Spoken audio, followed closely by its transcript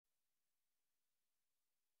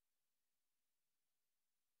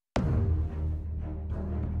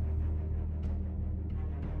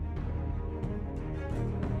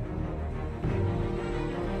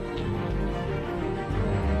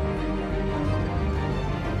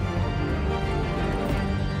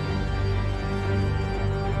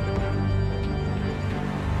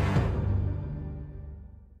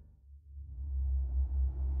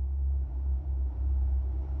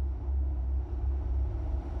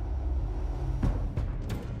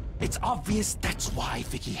It's obvious that's why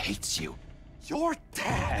Vicky hates you. Your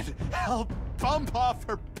dad helped bump off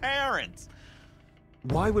her parents.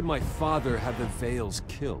 Why would my father have the Vales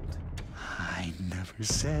killed? I never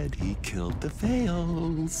said he killed the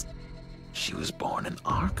Vales. She was born in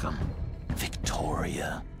Arkham.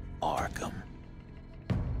 Victoria Arkham.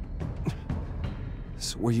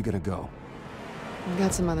 So where you gonna go? I've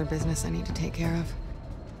got some other business I need to take care of.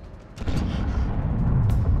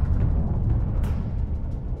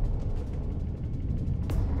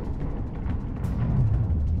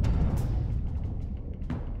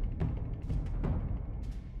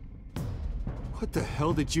 What the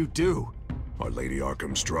hell did you do? Our Lady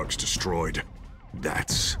Arkham's drugs destroyed.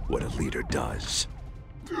 That's what a leader does.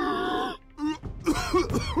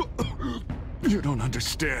 You don't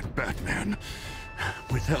understand, Batman.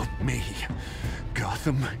 Without me,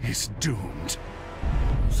 Gotham is doomed.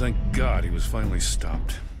 Thank God he was finally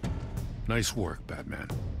stopped. Nice work, Batman.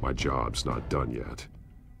 My job's not done yet.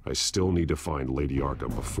 I still need to find Lady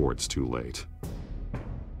Arkham before it's too late.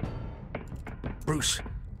 Bruce,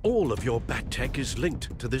 all of your bat tech is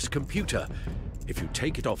linked to this computer. If you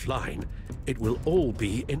take it offline, it will all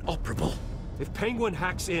be inoperable. If Penguin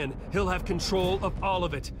hacks in, he'll have control of all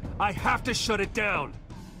of it. I have to shut it down.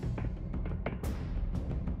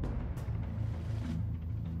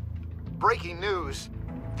 Breaking news.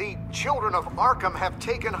 The children of Arkham have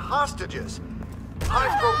taken hostages.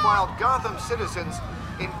 High-profile Gotham citizens,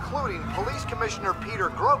 including Police Commissioner Peter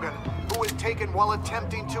Grogan, who was taken while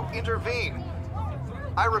attempting to intervene.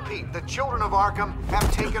 I repeat, the children of Arkham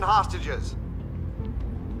have taken hostages.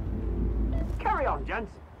 Carry on,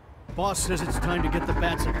 gents. Boss says it's time to get the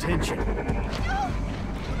Bat's attention. No!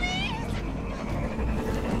 Please!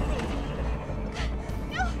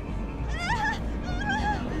 No!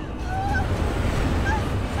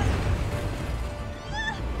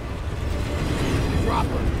 Drop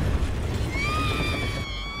her!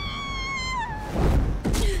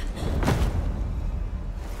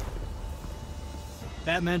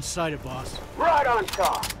 Batman's sighted, boss. Right on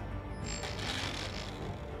top.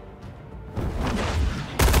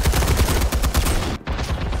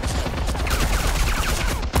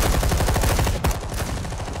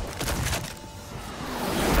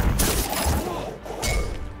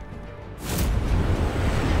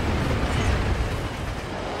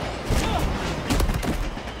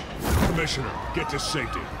 Commissioner, get to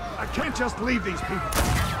safety. I can't just leave these people.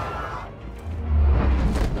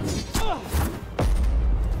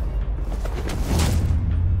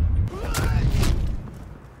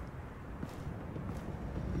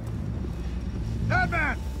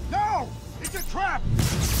 Batman! No! It's a trap!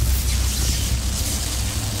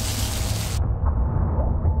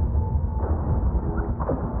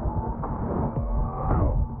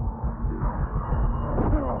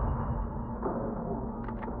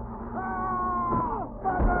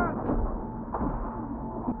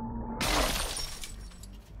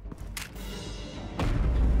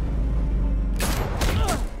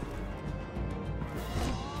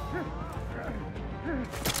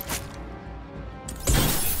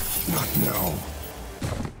 Not now.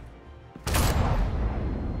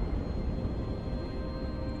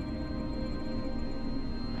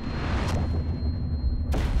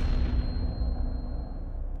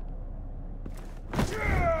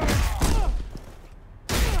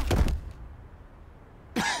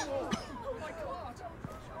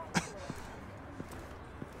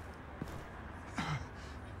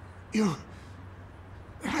 You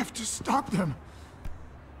have to stop them.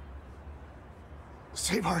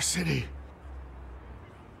 Save our city.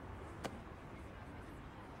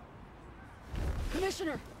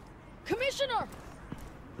 Commissioner! Commissioner!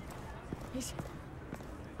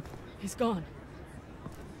 He's gone.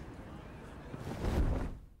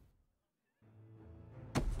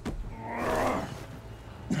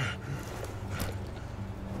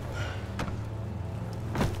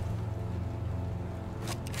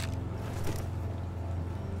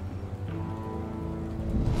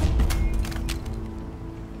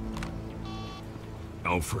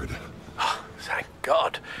 Alfred. Oh, thank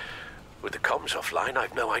God. With the comms offline,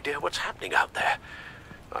 I've no idea what's happening out there.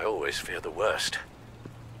 I always fear the worst.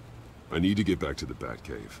 I need to get back to the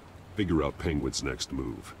Batcave. Figure out Penguin's next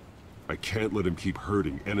move. I can't let him keep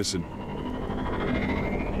hurting innocent...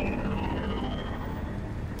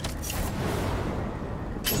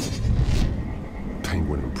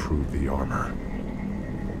 Penguin improved the armor.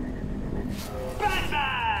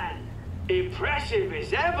 Batman! Impressive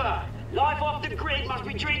as ever! Life off the grid must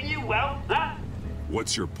be treating you well, huh?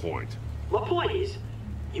 What's your point? My point is,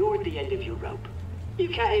 you're at the end of your rope. You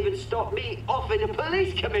can't even stop me offing a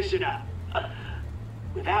police commissioner.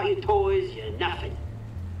 Without your toys, you're nothing.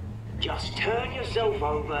 Just turn yourself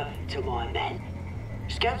over to my men.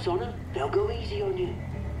 Scouts honor, they'll go easy on you.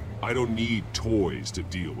 I don't need toys to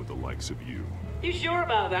deal with the likes of you. You sure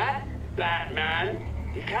about that, Batman?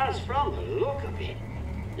 Because from the look of it,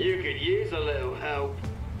 you could use a little help.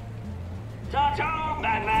 Ta-ta,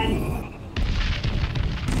 Batman!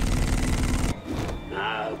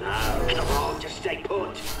 No, come on, just stay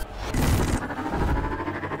put.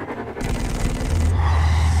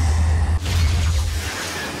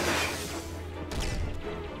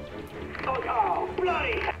 Oh,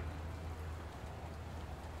 bloody!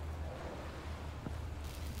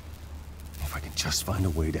 If I can just find a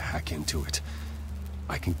way to hack into it,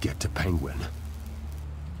 I can get to Penguin.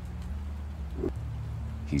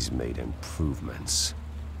 He's made improvements,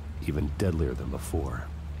 even deadlier than before.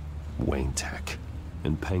 Wayne Tech,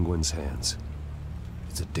 in Penguin's hands.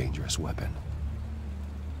 It's a dangerous weapon.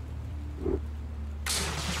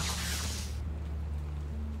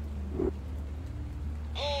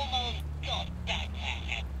 Almost got that,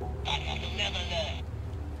 but I'll never learn.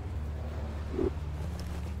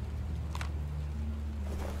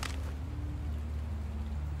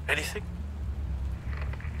 Anything?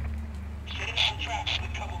 Setting some traps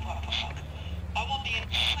with Cobblepot Park. I want the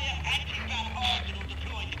entire anti-bat arsenal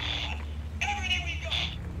deployed at once. Everything we got!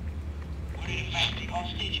 We're in a factory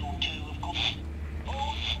hostage or two, of course.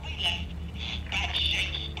 All we left is bad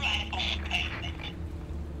shape splat on the pavement.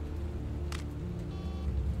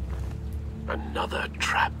 Another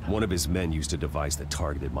trap. One of his men used a device that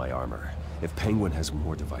targeted my armor. If Penguin has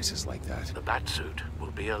more devices like that, The Batsuit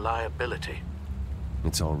will be a liability.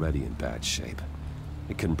 it's already in bad shape.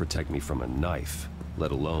 It couldn't protect me from a knife,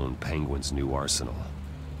 let alone Penguin's new arsenal.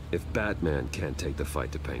 If Batman can't take the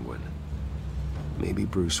fight to Penguin, maybe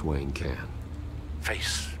Bruce Wayne can.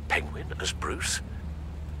 Face Penguin as Bruce?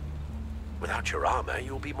 Without your armor,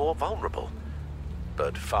 you'll be more vulnerable,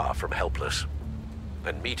 but far from helpless.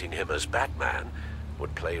 And meeting him as Batman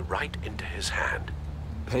would play right into his hand.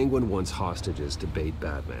 Penguin wants hostages to bait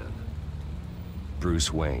Batman.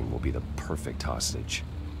 Bruce Wayne will be the perfect hostage.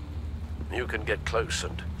 You can get close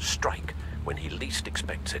and strike when he least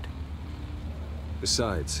expects it.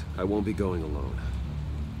 Besides, I won't be going alone.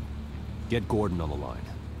 Get Gordon on the line.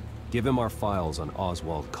 Give him our files on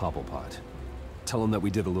Oswald Cobblepot. Tell him that we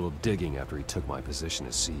did a little digging after he took my position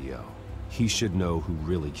as CEO. He should know who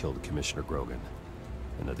really killed Commissioner Grogan,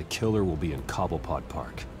 and that the killer will be in Cobblepot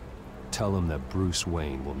Park. Tell him that Bruce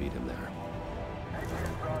Wayne will meet him there.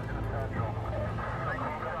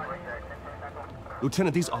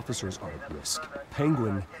 Lieutenant, these officers are at risk.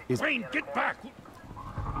 Penguin is— Wayne, get back!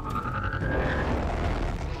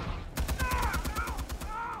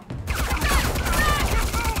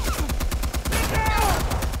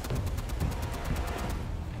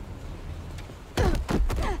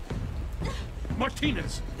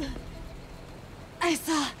 Martinez! I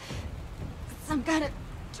saw some kind of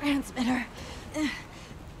transmitter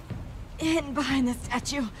hidden behind the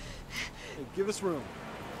statue. Hey, give us room.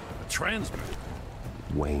 A transmitter?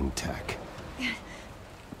 Wayne Tech.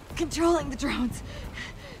 Controlling the drones.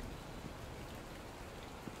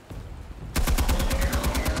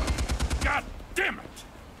 God damn it!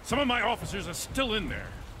 Some of my officers are still in there.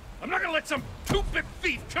 I'm not gonna let some two-bit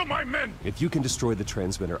thief kill my men! If you can destroy the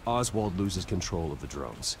transmitter, Oswald loses control of the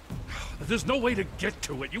drones. There's no way to get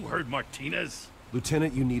to it. You heard Martinez.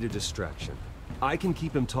 Lieutenant, you need a distraction. I can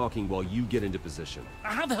keep him talking while you get into position.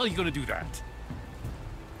 How the hell are you gonna do that?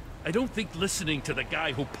 I don't think listening to the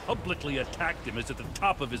guy who publicly attacked him is at the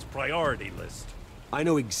top of his priority list. I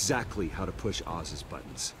know exactly how to push Oz's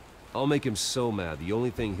buttons. I'll make him so mad, the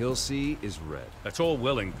only thing he'll see is red. That's all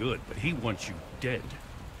well and good, but he wants you dead.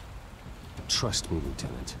 Trust me,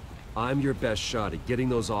 Lieutenant. I'm your best shot at getting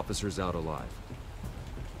those officers out alive.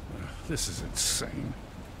 This is insane.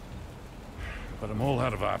 But I'm all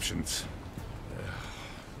out of options.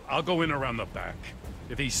 I'll go in around the back.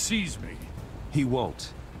 If he sees me... He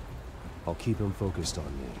won't. I'll keep him focused on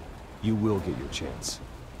me. You will get your chance.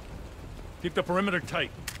 Keep the perimeter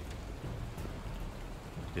tight.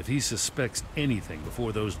 If he suspects anything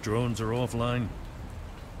before those drones are offline,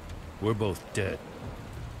 we're both dead.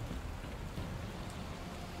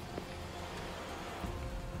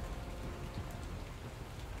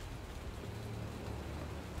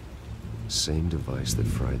 Same device that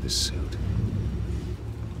fried the suit.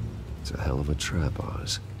 It's a hell of a trap,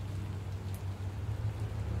 Oz.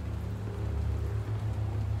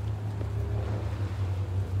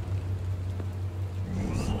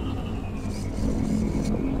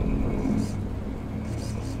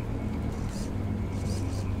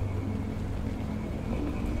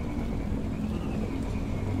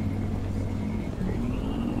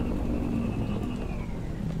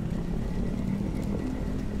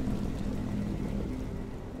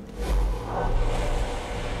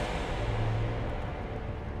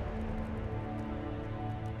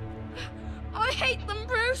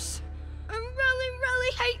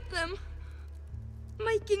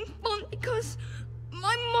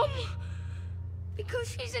 because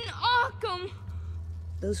she's in Arkham.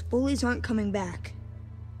 Those bullies aren't coming back.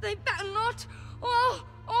 They better not.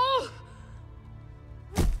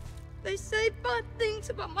 They say bad things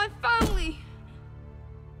about my family.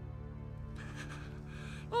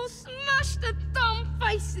 I'll smash the dumb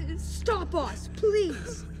faces. Stop us,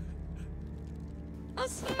 please. I'll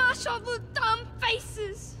smash all the dumb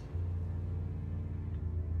faces.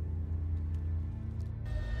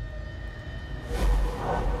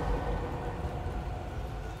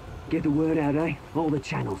 Get the word out, eh? All the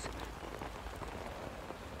channels.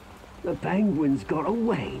 The Penguin's got a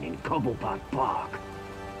Wayne in Cobblepot Park.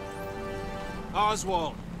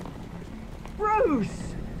 Oswald!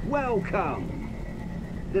 Bruce! Welcome!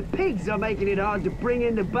 The pigs are making it hard to bring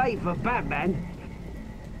in the bait for Batman.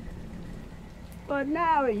 But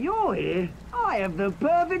now that you're here, I have the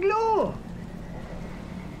perfect lure!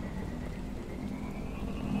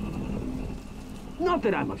 Not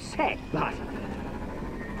that I'm upset, but...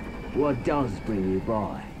 what does bring you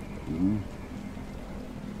by?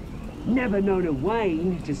 Never known a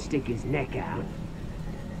Wayne to stick his neck out.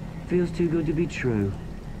 Feels too good to be true.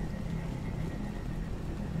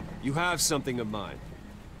 You have something of mine,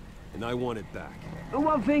 and I want it back. And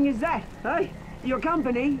what thing is that, eh? Your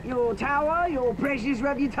company, your tower, your precious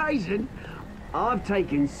reputation? I've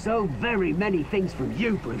taken so very many things from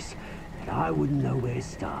you, Bruce, that I wouldn't know where to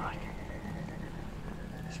start.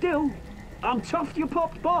 Still, I'm chuffed you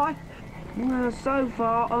popped by. Well, so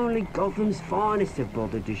far, only Gotham's finest have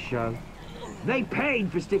bothered to show. They paid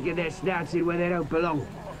for sticking their snouts in where they don't belong.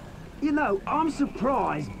 You know, I'm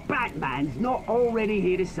surprised Batman's not already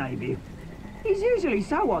here to save you. He's usually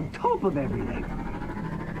so on top of everything.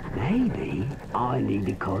 Maybe I need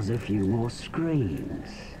to cause a few more screams.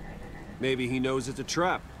 Maybe he knows it's a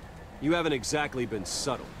trap. You haven't exactly been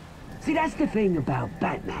subtle. See, that's the thing about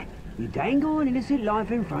Batman. You dangle an innocent life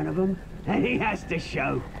in front of him, and he has to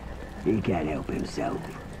show he can't help himself.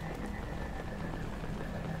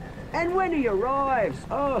 And when he arrives,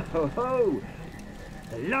 oh ho ho!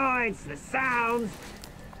 The lights, the sounds,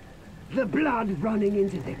 the blood running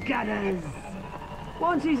into the gutters.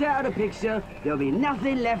 Once he's out of the picture, there'll be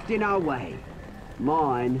nothing left in our way.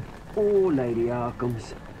 Mine or Lady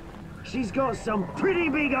Arkham's. She's got some pretty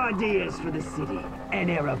big ideas for the city, and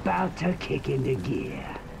they're about to kick into gear.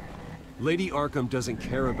 Lady Arkham doesn't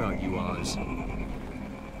care about you, Oz.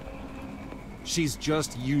 She's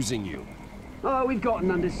just using you. Oh, we've got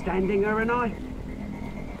an understanding, her and I.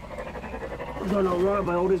 Done all right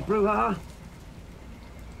by all this brouhaha.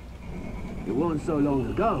 It wasn't so long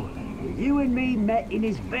ago that you and me met in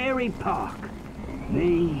this very park.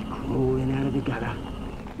 Me crawling out of the gutter.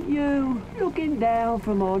 You looking down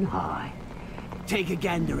from on high. Take a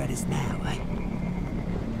gander at us now, eh?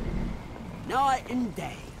 Night and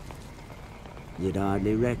day. You'd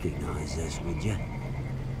hardly recognize us, would you?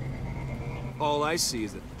 All I see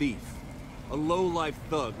is a thief. A low-life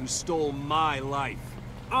thug who stole my life.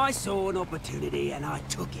 I saw an opportunity and I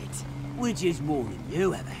took it. Which is more than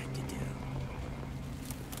you ever had to do.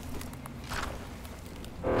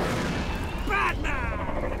 Batman!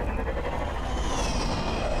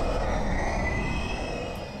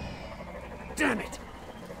 Damn it!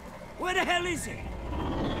 Where the hell is he?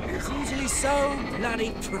 It's usually so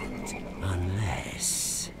bloody prompt.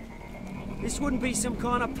 Unless... this wouldn't be some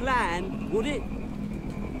kind of plan, would it?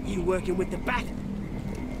 You working with the Bat?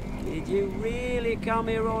 Did you really come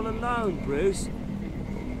here all alone, Bruce?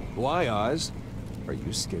 Why, Oz? Are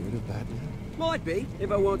you scared of Batman? Might be,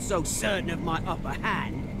 if I weren't so certain of my upper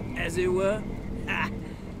hand, as it were.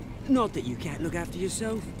 Not that you can't look after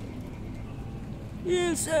yourself.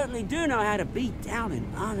 You certainly do know how to beat down an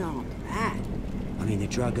unarmed man. I mean, the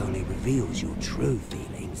drug only reveals your true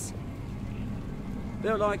feelings.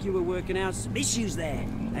 Felt like you were working out some issues there,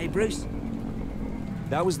 eh, Bruce?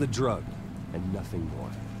 That was the drug, and nothing more.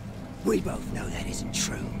 We both know that isn't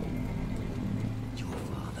true. Your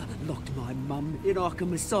father locked my mum in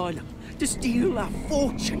Arkham Asylum to steal our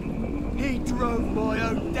fortune. He drove my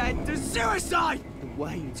own dad to suicide! The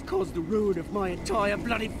Waynes caused the ruin of my entire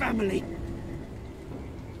bloody family.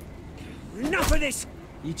 Enough of this!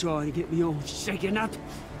 You trying to get me all shaken up?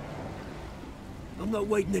 I'm not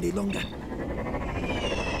waiting any longer.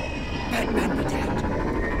 Batman be damned.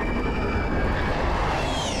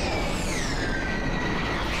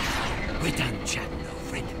 We're done chatting, old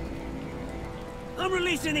friend. I'm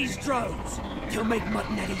releasing these drones. They'll make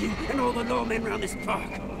mutton out of you and all the lawmen around this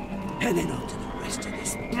park. And then on to the rest of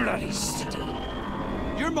this bloody city.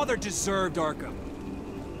 Your mother deserved Arkham.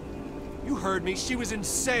 You heard me. She was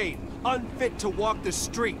insane, unfit to walk the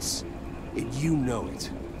streets. And you know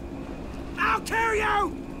it. I'll kill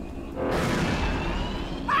you!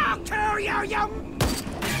 I'll kill you, you...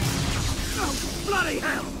 Oh, bloody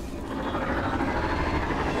hell!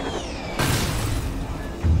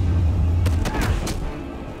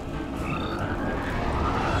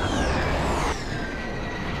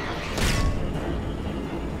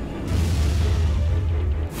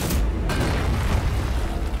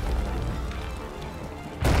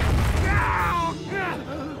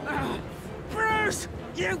 Bruce!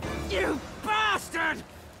 You bastard!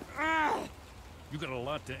 You got a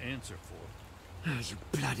lot to answer for. Oh, you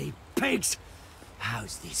bloody pigs!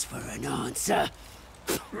 How's this for an answer?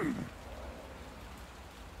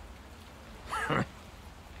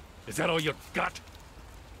 Is that all you got?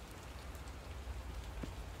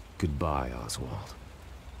 Goodbye, Oswald.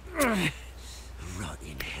 Rot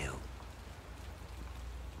in hell.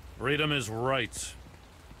 Freedom is rights.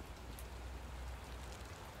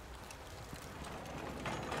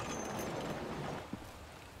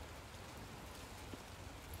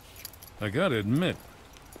 I gotta admit,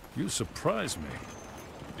 you surprised me.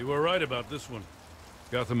 You were right about this one.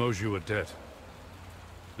 Gotham owes you a debt.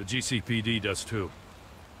 The GCPD does too.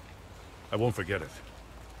 I won't forget it.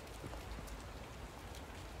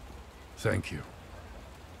 Thank you.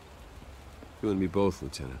 You and me both,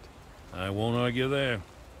 Lieutenant. I won't argue there.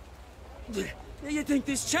 You think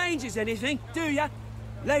this changes anything, do ya?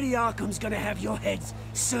 Lady Arkham's gonna have your heads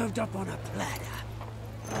served up on a platter.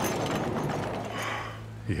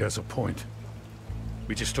 He has a point.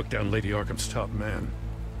 We just took down Lady Arkham's top man.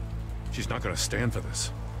 She's not gonna stand for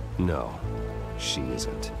this. No, she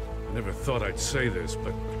isn't. I never thought I'd say this,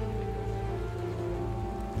 but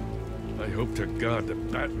I hope to God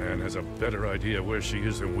that Batman has a better idea where she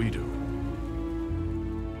is than we do.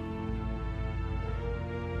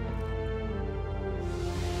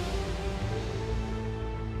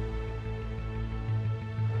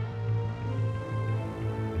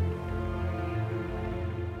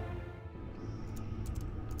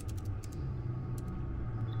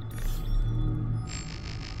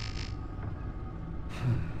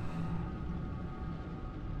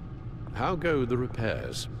 How go the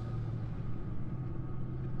repairs?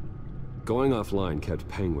 Going offline kept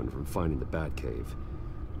Penguin from finding the Batcave,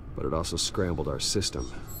 but it also scrambled our system.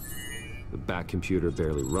 The Bat computer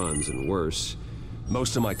barely runs, and worse,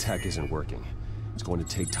 most of my tech isn't working. It's going to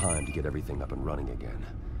take time to get everything up and running again.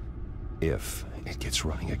 If it gets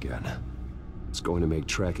running again. It's going to make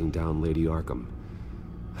tracking down Lady Arkham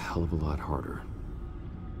a hell of a lot harder.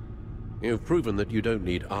 You've proven that you don't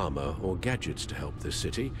need armor or gadgets to help this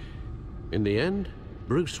city. In the end,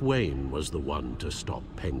 Bruce Wayne was the one to stop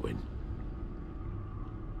Penguin.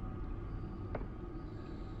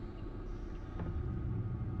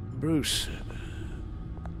 Bruce,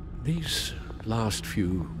 these last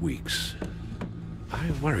few weeks,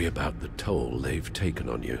 I worry about the toll they've taken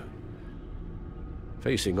on you.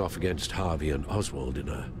 Facing off against Harvey and Oswald in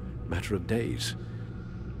a matter of days.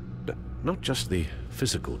 Not just the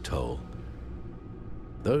physical toll.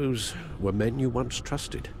 Those were men you once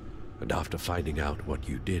trusted. And after finding out what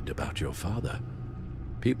you did about your father,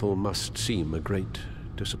 people must seem a great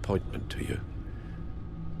disappointment to you.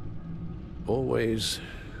 Always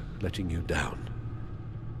letting you down,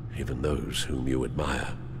 even those whom you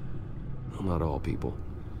admire. Well, not all people.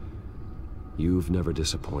 You've never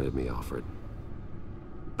disappointed me, Alfred.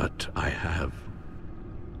 But I have.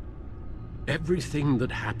 Everything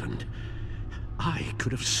that happened, I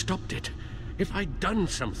could have stopped it if I'd done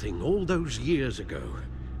something all those years ago.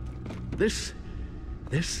 This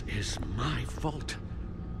is my fault.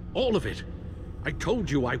 All of it. I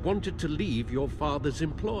told you I wanted to leave your father's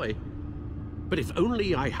employ. But if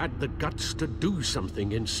only I had the guts to do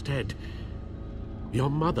something instead. Your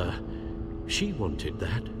mother, she wanted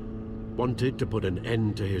that. Wanted to put an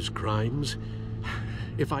end to his crimes.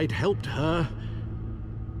 If I'd helped her,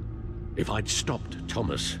 if I'd stopped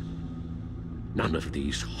Thomas, none of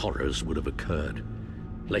these horrors would have occurred.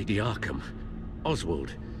 Lady Arkham,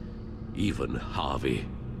 Oswald, even Harvey.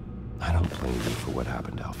 I don't blame you for what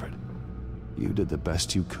happened, Alfred. You did the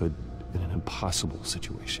best you could in an impossible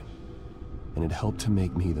situation. And it helped to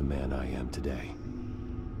make me the man I am today.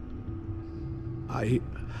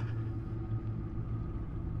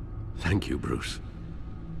 Thank you, Bruce.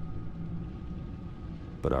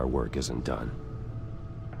 But our work isn't done.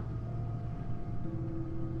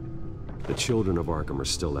 The children of Arkham are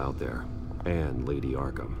still out there, and Lady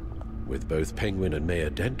Arkham. With both Penguin and Mayor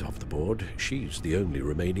Dent off the board, she's the only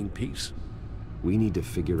remaining piece. We need to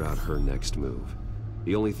figure out her next move.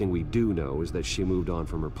 The only thing we do know is that she moved on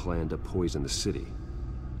from her plan to poison the city.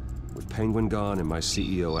 With Penguin gone and my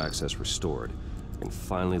CEO access restored, I can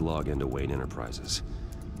finally log into Wayne Enterprises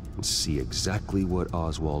and see exactly what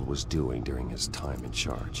Oswald was doing during his time in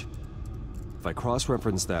charge. If I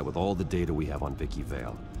cross-reference that with all the data we have on Vicky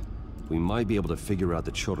Vale, we might be able to figure out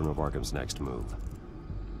the Children of Arkham's next move.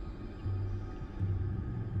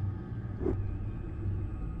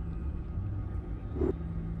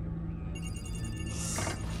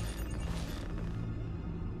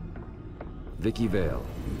 Vicky Vale,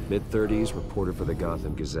 mid-30s, reporter for the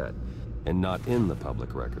Gotham Gazette. And not in the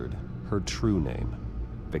public record, her true name,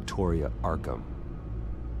 Victoria Arkham.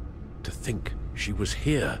 To think she was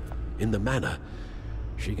here, in the manor.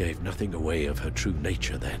 She gave nothing away of her true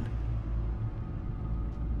nature then.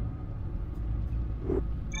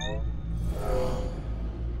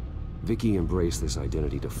 Vicky embraced this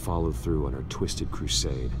identity to follow through on her twisted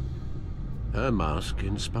crusade. Her mask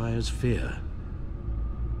inspires fear.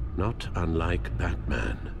 Not unlike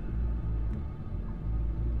Batman.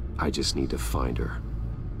 I just need to find her.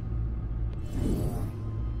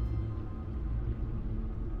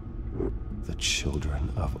 The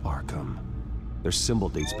Children of Arkham. Their symbol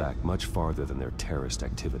dates back much farther than their terrorist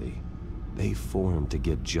activity. They formed to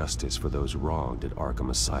get justice for those wronged at Arkham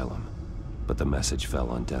Asylum. But the message fell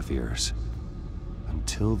on deaf ears.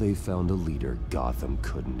 Until they found a leader Gotham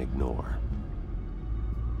couldn't ignore.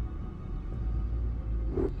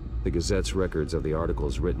 The Gazette's records of the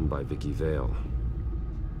articles written by Vicky Vale.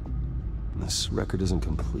 This record isn't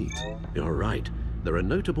complete. You're right. There are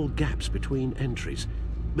notable gaps between entries.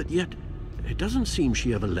 But yet, it doesn't seem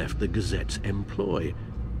she ever left the Gazette's employ.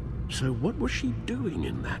 So what was she doing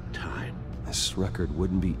in that time? This record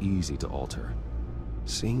wouldn't be easy to alter.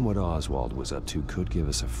 Seeing what Oswald was up to could give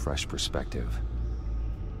us a fresh perspective.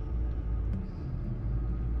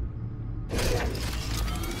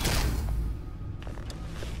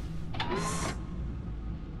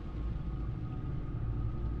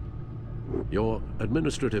 Your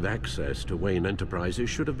administrative access to Wayne Enterprises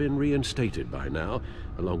should have been reinstated by now,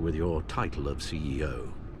 along with your title of CEO.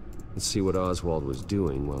 Let's see what Oswald was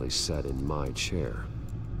doing while he sat in my chair.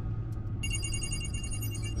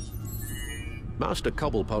 Master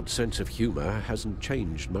Cobblepot's sense of humor hasn't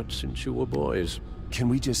changed much since you were boys. Can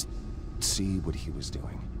we just see what he was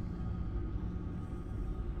doing?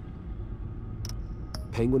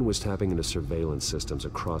 Penguin was tapping into surveillance systems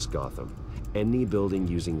across Gotham. Any building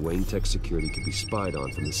using Wayne Tech security could be spied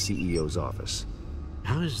on from the CEO's office.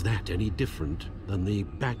 How is that any different than the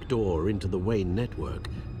back door into the Wayne network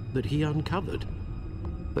that he uncovered?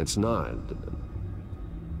 It's not.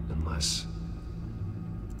 Unless...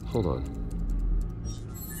 Hold on.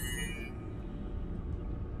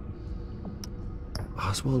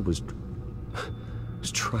 Oswald was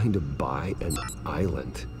trying to buy an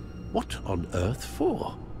island. What on earth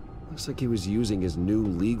for? Looks like he was using his new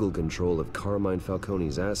legal control of Carmine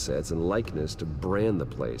Falcone's assets and likeness to brand the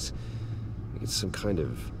place. It's some kind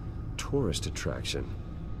of tourist attraction.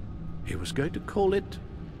 He was going to call it...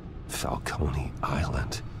 Falcone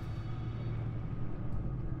Island.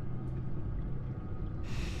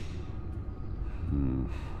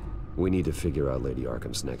 We need to figure out Lady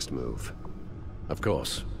Arkham's next move. Of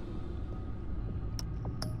course.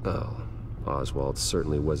 Oh, Oswald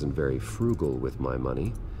certainly wasn't very frugal with my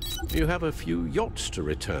money. You have a few yachts to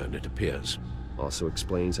return, it appears. Also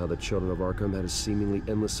explains how the Children of Arkham had a seemingly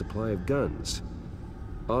endless supply of guns.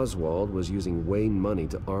 Oswald was using Wayne money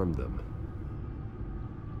to arm them.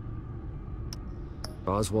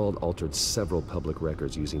 Oswald altered several public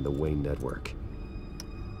records using the Wayne network.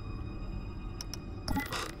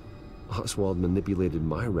 Oswald manipulated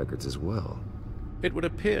my records as well. It would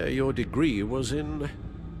appear your degree was in...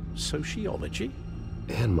 sociology?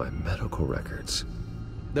 And my medical records.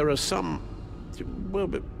 There are some, well,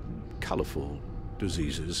 colorful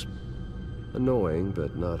diseases. Annoying,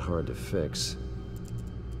 but not hard to fix.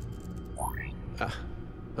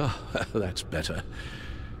 That's better.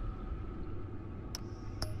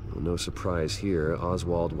 Well, no surprise here,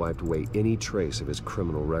 Oswald wiped away any trace of his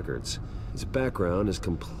criminal records. His background is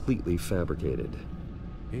completely fabricated.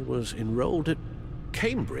 He was enrolled at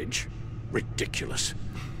Cambridge? Ridiculous.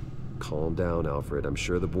 Calm down, Alfred. I'm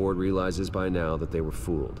sure the board realizes by now that they were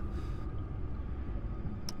fooled.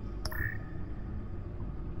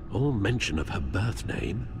 All mention of her birth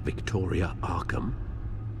name, Victoria Arkham,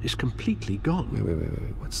 is completely gone.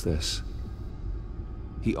 Wait. What's this?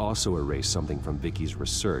 He also erased something from Vicky's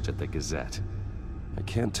research at the Gazette. I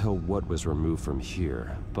can't tell what was removed from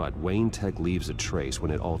here, but Wayne Tech leaves a trace when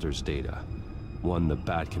it alters data. One the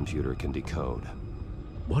Bat computer can decode.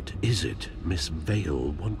 What is it Miss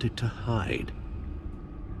Vale wanted to hide?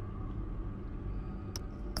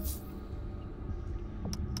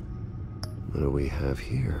 What do we have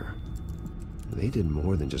here? They did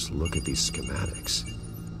more than just look at these schematics.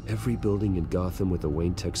 Every building in Gotham with a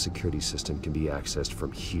Wayne Tech security system can be accessed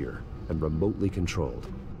from here, and remotely controlled.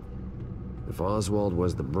 If Oswald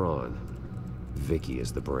was the brawn, Vicky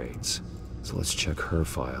is the brains. So let's check her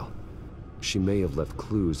file. She may have left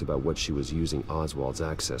clues about what she was using Oswald's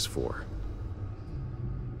access for.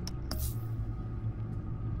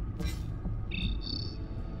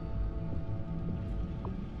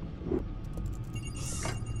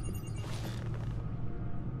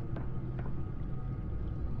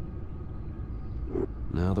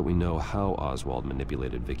 Now that we know how Oswald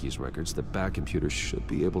manipulated Vicky's records, the back computer should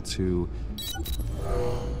be able to...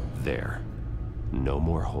 There. No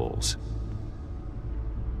more holes.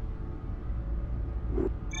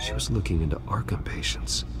 She was looking into Arkham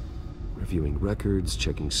patients, reviewing records,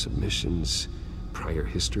 checking submissions, prior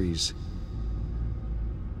histories.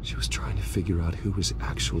 She was trying to figure out who was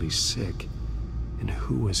actually sick and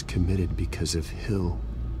who was committed because of Hill,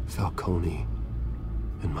 Falcone,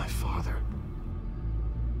 and my father.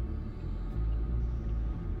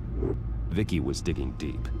 Vicky was digging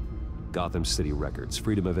deep. Gotham City records,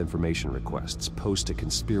 Freedom of Information requests, posts to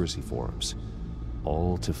conspiracy forums.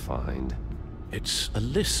 All to find... It's a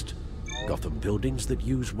list. Gotham buildings that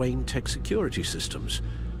use Wayne Tech security systems.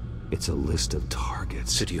 It's a list of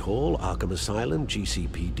targets. City Hall, Arkham Asylum,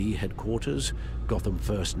 GCPD headquarters, Gotham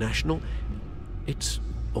First National. It's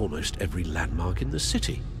almost every landmark in the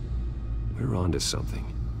city. We're onto something.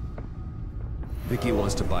 Vicky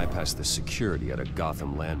wants to bypass the security at a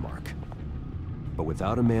Gotham landmark. But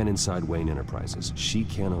without a man inside Wayne Enterprises, she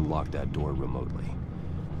can't unlock that door remotely.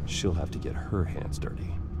 She'll have to get her hands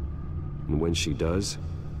dirty. And when she does,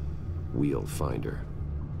 we'll find her.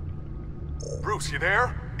 Bruce, you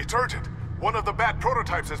there? It's urgent. One of the Bat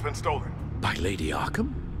prototypes has been stolen. By Lady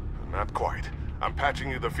Arkham? Not quite. I'm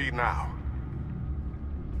patching you the feed now.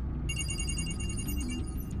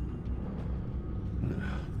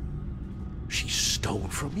 She stole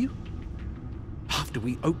from you? After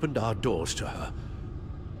we opened our doors to her?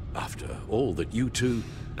 After all that you two...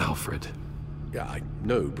 Alfred. Yeah, I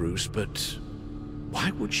know, Bruce, but...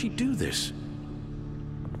 why would she do this?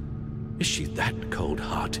 Is she that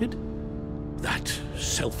cold-hearted? That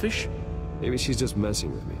selfish? Maybe she's just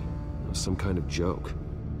messing with me. Some kind of joke.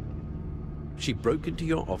 She broke into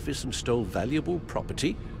your office and stole valuable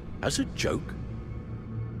property as a joke?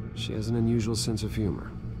 She has an unusual sense of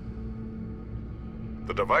humor.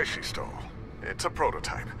 The device she stole, it's a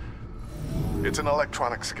prototype. It's an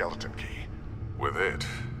electronic skeleton key. With it,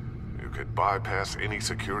 you could bypass any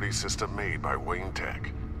security system made by Wayne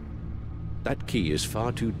Tech. That key is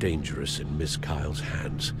far too dangerous in Miss Kyle's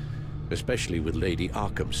hands, especially with Lady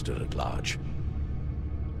Arkham still at large.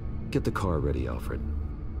 Get the car ready, Alfred.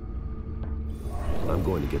 I'm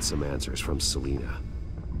going to get some answers from Selina.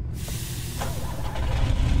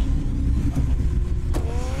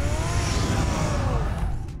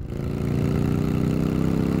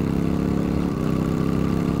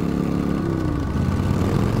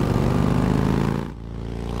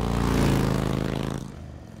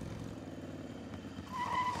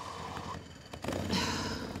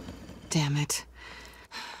 Damn it.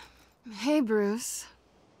 Hey, Bruce.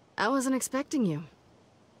 I wasn't expecting you.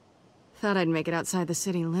 Thought I'd make it outside the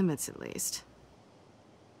city limits, at least.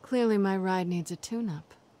 Clearly my ride needs a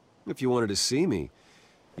tune-up. If you wanted to see me,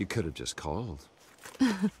 you could have just called.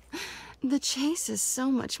 The chase is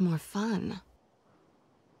so much more fun.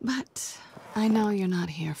 But I know you're not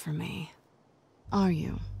here for me. Are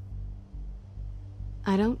you?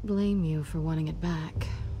 I don't blame you for wanting it back.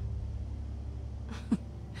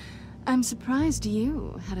 I'm surprised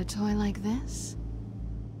you had a toy like this.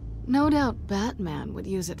 No doubt Batman would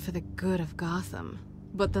use it for the good of Gotham,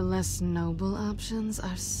 but the less noble options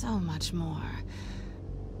are so much more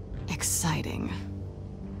exciting.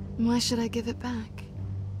 Why should I give it back?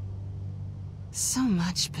 So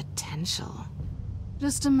much potential.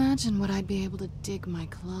 Just imagine what I'd be able to dig my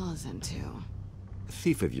claws into. A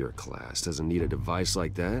thief of your class doesn't need a device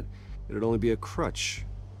like that. It'd only be a crutch.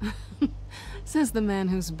 Says the man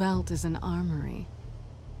whose belt is an armory.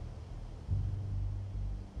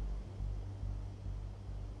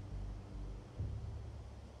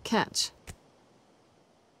 Catch.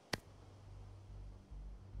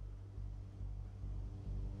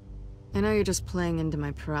 I know you're just playing into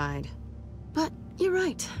my pride, but you're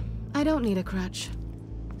right. I don't need a crutch.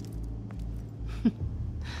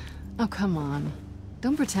 Oh, come on.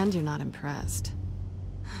 Don't pretend you're not impressed.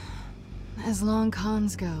 As long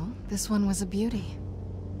cons go, this one was a beauty.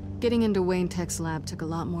 Getting into Wayne Tech's lab took a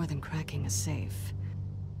lot more than cracking a safe.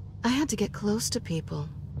 I had to get close to people.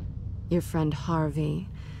 Your friend Harvey.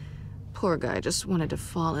 Poor guy just wanted to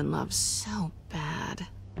fall in love so bad.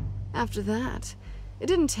 After that, it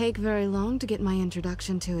didn't take very long to get my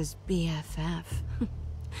introduction to his BFF.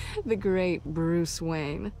 The great Bruce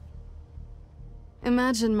Wayne.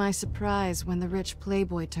 Imagine my surprise when the rich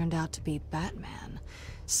playboy turned out to be Batman,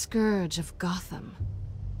 Scourge of Gotham.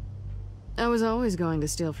 I was always going to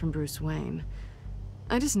steal from Bruce Wayne.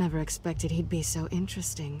 I just never expected he'd be so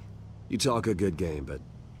interesting. You talk a good game, but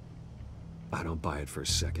I don't buy it for a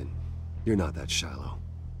second. You're not that shallow.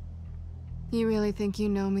 You really think you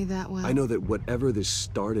know me that well? I know that whatever this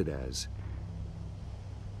started as,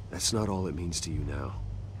 that's not all it means to you now.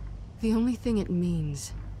 The only thing it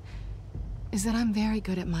means is that I'm very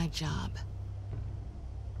good at my job.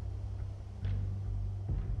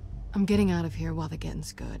 I'm getting out of here while the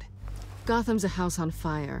getting's good. Gotham's a house on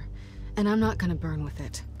fire, and I'm not gonna burn with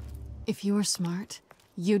it. If you were smart,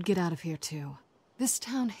 you'd get out of here too. This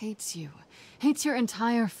town hates you, hates your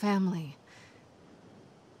entire family.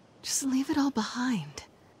 Just leave it all behind.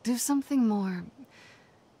 Do something more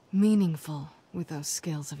meaningful with those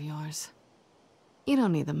skills of yours. You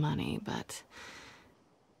don't need the money, but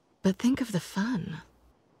think of the fun.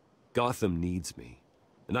 Gotham needs me,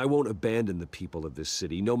 and I won't abandon the people of this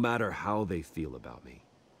city, no matter how they feel about me.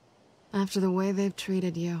 After the way they've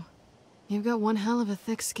treated you, you've got one hell of a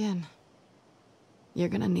thick skin. You're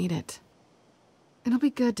gonna need it. It'll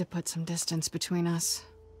be good to put some distance between us.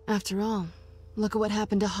 After all, look at what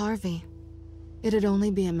happened to Harvey. It'd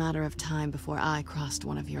only be a matter of time before I crossed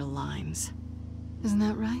one of your lines. Isn't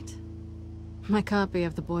that right? My copy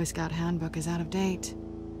of the Boy Scout Handbook is out of date.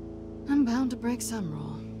 I'm bound to break some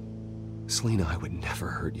rule. Selina, I would never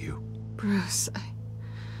hurt you. Bruce,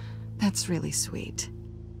 that's really sweet.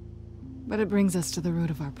 But it brings us to the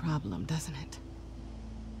root of our problem, doesn't it?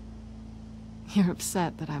 You're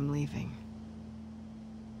upset that I'm leaving.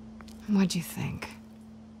 What'd you think?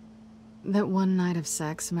 That one night of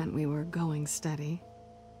sex meant we were going steady?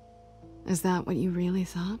 Is that what you really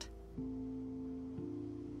thought?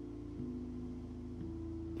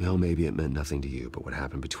 Well, maybe it meant nothing to you, but what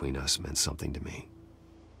happened between us meant something to me.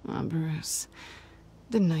 Oh, Bruce.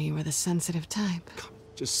 Didn't know you were the sensitive type.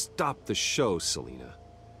 Just stop the show, Selina.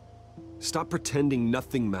 Stop pretending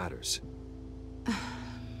nothing matters.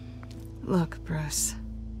 Look, Bruce.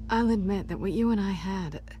 I'll admit that what you and I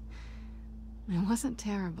had, it wasn't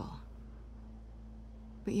terrible.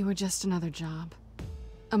 But you were just another job.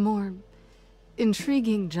 A more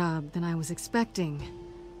intriguing job than I was expecting.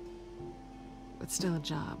 But still a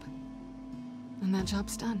job. And that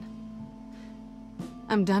job's done.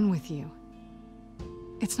 I'm done with you.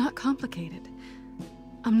 It's not complicated.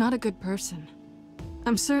 I'm not a good person.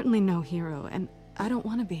 I'm certainly no hero, and I don't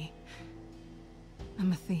want to be.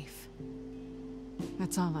 I'm a thief.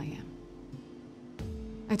 That's all I am.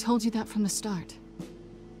 I told you that from the start.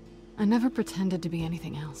 I never pretended to be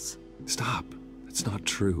anything else. Stop. That's not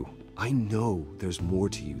true. I know there's more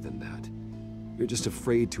to you than that. You're just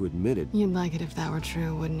afraid to admit it. You'd like it if that were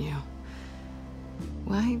true, wouldn't you?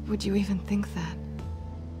 Why would you even think that?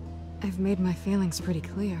 I've made my feelings pretty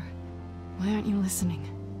clear. Why aren't you listening?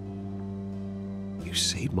 You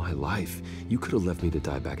saved my life. You could have left me to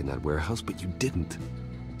die back in that warehouse, but you didn't.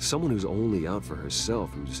 Someone who's only out for herself,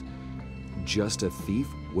 who's just a thief,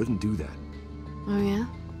 wouldn't do that. Oh yeah?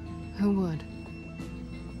 Who would?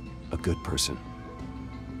 A good person.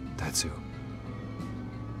 That's who.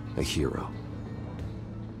 A hero.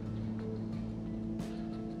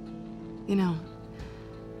 You know,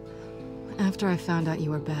 after I found out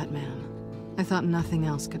you were Batman, I thought nothing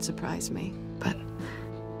else could surprise me. But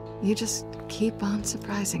you just keep on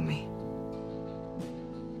surprising me.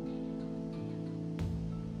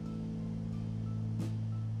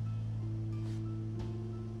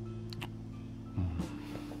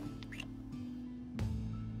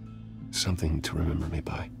 Something to remember me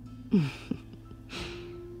by.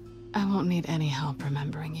 I won't need any help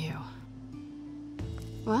remembering you.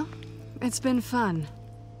 Well, it's been fun.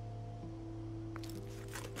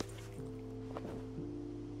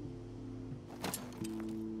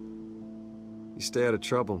 You stay out of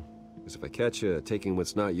trouble, because if I catch you taking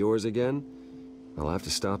what's not yours again, I'll have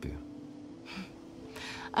to stop you.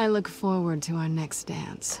 I look forward to our next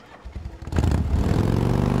dance.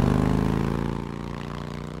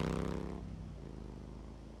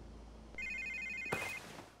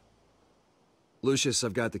 Lucius,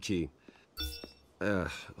 I've got the key.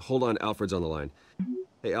 Hold on, Alfred's on the line.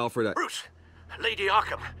 Hey, Alfred, Bruce! Lady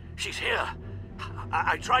Arkham! She's here!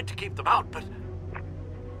 I tried to keep them out, but...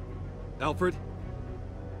 Alfred?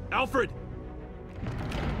 Alfred!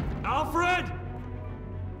 Alfred!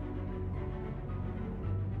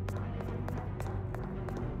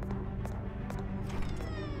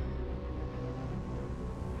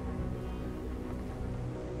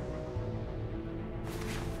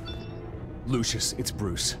 Lucius, it's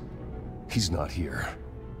Bruce. He's not here.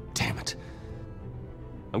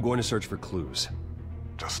 I'm going to search for clues.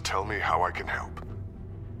 Just tell me how I can help.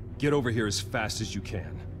 Get over here as fast as you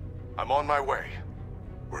can. I'm on my way.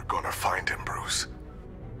 We're gonna find him, Bruce.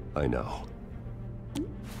 I know.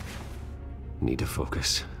 Need to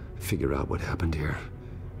focus. Figure out what happened here.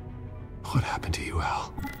 What happened to you,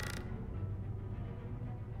 Al?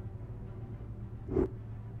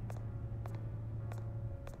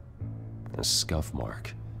 A scuff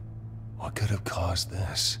mark. What could have caused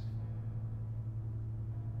this?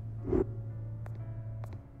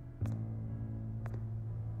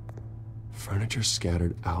 Furniture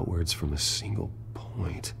scattered outwards from a single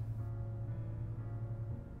point.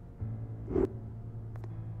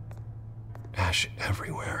 Ash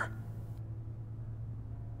everywhere.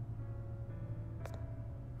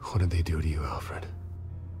 What did they do to you, Alfred?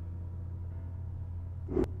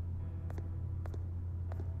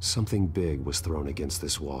 Something big was thrown against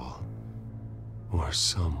this wall. Or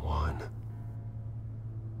someone.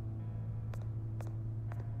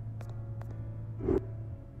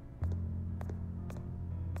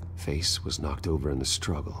 Face was knocked over in the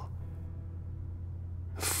struggle.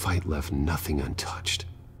 The fight left nothing untouched.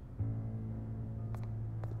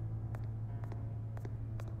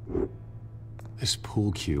 This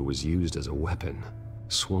pool cue was used as a weapon,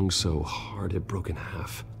 swung so hard it broke in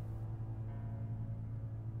half.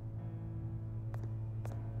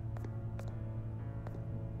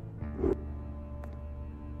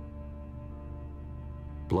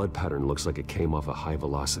 Blood pattern looks like it came off a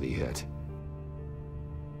high-velocity hit.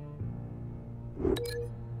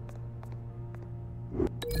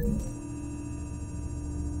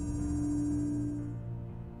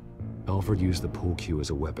 Alfred used the pool cue as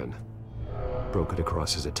a weapon. Broke it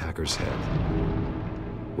across his attacker's head.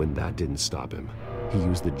 When that didn't stop him, he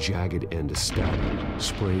used the jagged end to stab him,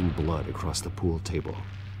 spraying blood across the pool table.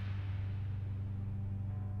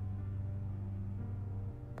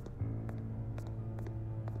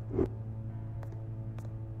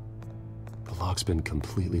 The lock's been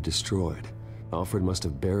completely destroyed. Alfred must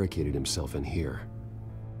have barricaded himself in here.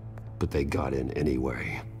 But they got in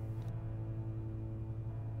anyway.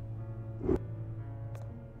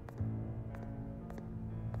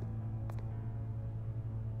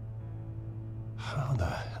 How the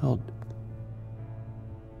hell...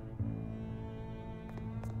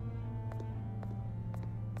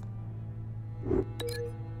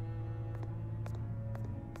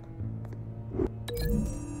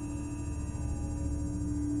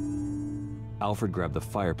 Alfred grabbed the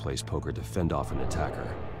fireplace poker to fend off an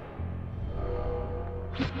attacker.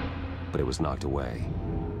 But it was knocked away.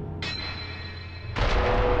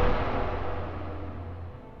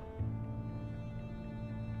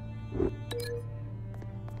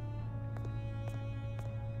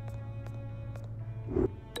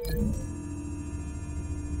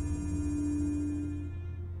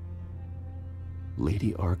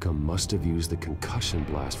 Lady Arkham must have used the concussion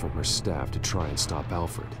blast from her staff to try and stop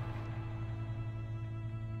Alfred.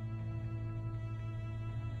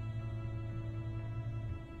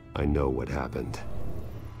 I know what happened.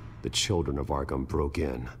 The children of Arkham broke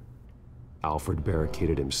in. Alfred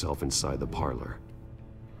barricaded himself inside the parlor.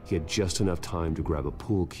 He had just enough time to grab a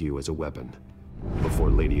pool cue as a weapon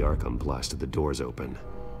before Lady Arkham blasted the doors open.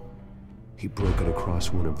 He broke it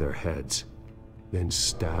across one of their heads, then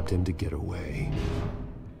stabbed him to get away.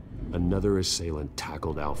 Another assailant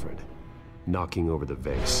tackled Alfred, knocking over the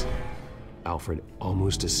vase. Alfred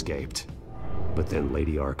almost escaped, but then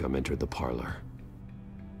Lady Arkham entered the parlor.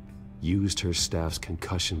 Used her staff's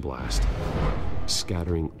concussion blast,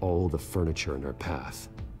 scattering all the furniture in her path,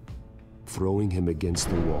 throwing him against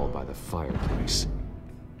the wall by the fireplace.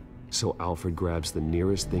 So Alfred grabs the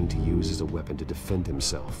nearest thing to use as a weapon to defend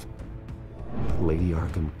himself. But Lady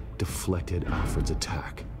Arkham deflected Alfred's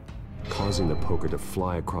attack, causing the poker to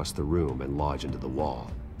fly across the room and lodge into the wall.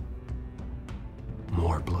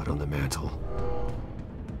 More blood on the mantle.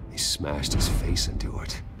 He smashed his face into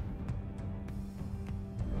it.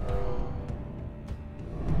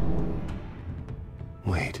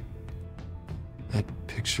 Wait. That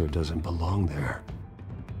picture doesn't belong there.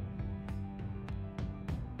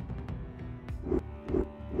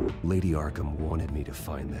 Lady Arkham wanted me to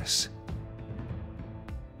find this.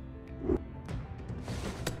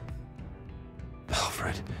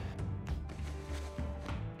 Alfred.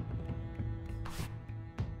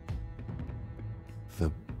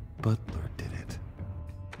 The butler did it.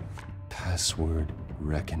 Password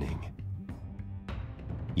reckoning.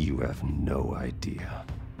 You have no idea.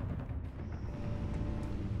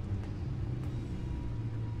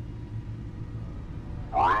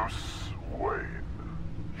 Bruce Wayne,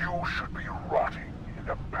 you should be rotting in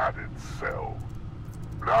a padded cell.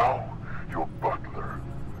 Now, your butler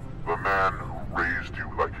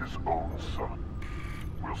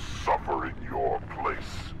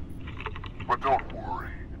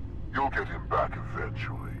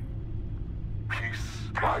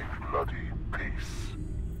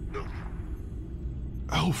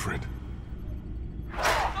Alfred.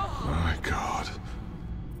 My God.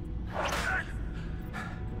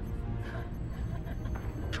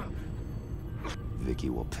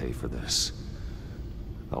 Vicky will pay for this.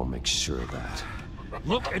 I'll make sure of that.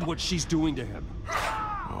 Look at what she's doing to him.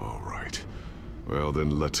 All right. Well,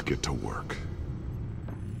 then let's get to work.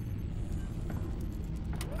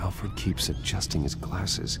 Alfred keeps adjusting his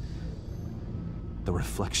glasses. The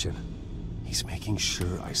reflection. He's making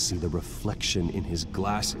sure I see the reflection in his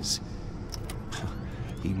glasses.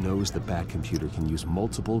 He knows the Batcomputer can use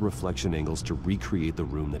multiple reflection angles to recreate the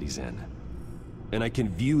room that he's in. And I can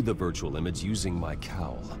view the virtual image using my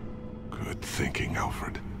cowl. Good thinking,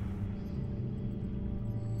 Alfred.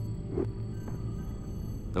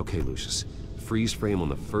 Okay, Lucius. Freeze frame on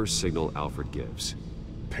the first signal Alfred gives.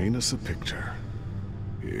 Paint us a picture.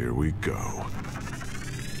 Here we go.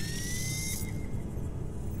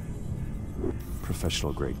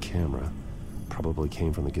 Professional-grade camera. Probably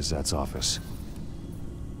came from the Gazette's office.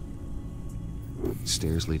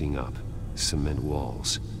 Stairs leading up. Cement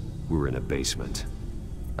walls. We're in a basement.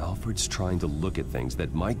 Alfred's trying to look at things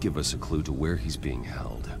that might give us a clue to where he's being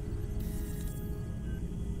held.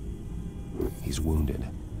 He's wounded.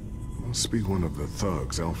 Must be one of the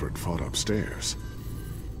thugs Alfred fought upstairs.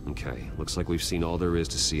 Okay, looks like we've seen all there is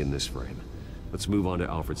to see in this frame. Let's move on to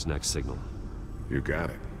Alfred's next signal. You got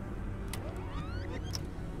it.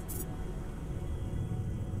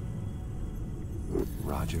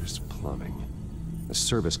 Rogers Plumbing. A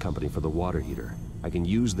service company for the water heater. I can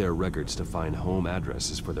use their records to find home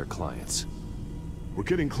addresses for their clients. We're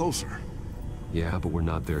getting closer. Yeah, but we're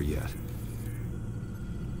not there yet.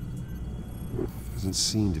 Doesn't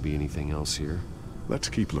seem to be anything else here. Let's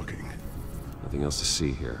keep looking. Nothing else to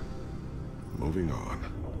see here. Moving on.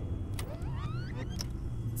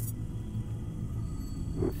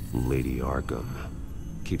 Lady Arkham.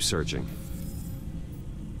 Keep searching.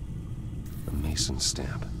 A Mason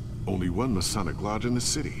stamp. Only one Masonic lodge in the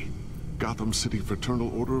city. Gotham City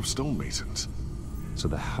Fraternal Order of Stonemasons. So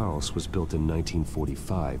the house was built in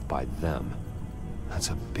 1945 by them. That's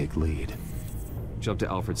a big lead. Jump to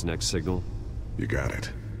Alfred's next signal. You got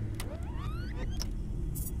it.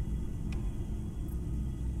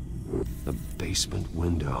 The basement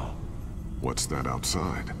window. What's that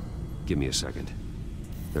outside? Give me a second.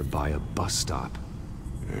 They're by a bus stop.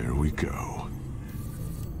 There we go.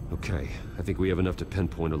 Okay, I think we have enough to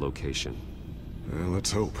pinpoint a location. Well,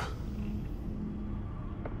 let's hope.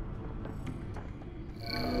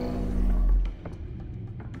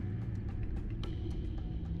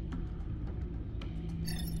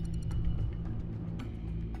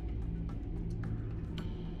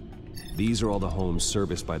 These are all the homes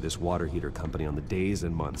serviced by this water heater company on the days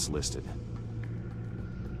and months listed.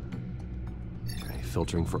 Okay,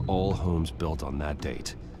 filtering for all homes built on that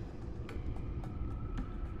date.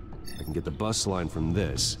 I can get the bus line from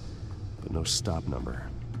this, but no stop number.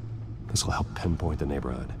 This will help pinpoint the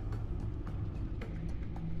neighborhood.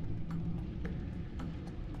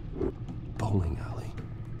 Bowling alley.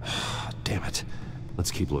 Damn it.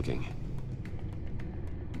 Let's keep looking.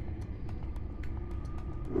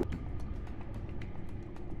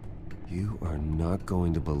 You are not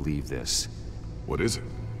going to believe this. What is it?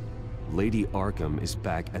 Lady Arkham is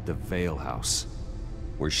back at the Vale House,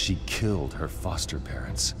 where she killed her foster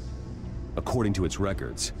parents. According to its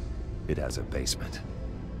records, it has a basement.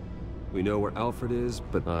 We know where Alfred is,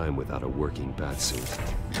 but I'm without a working batsuit.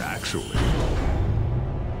 Actually.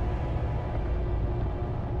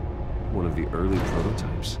 One of the early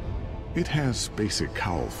prototypes. It has basic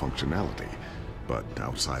cowl functionality, but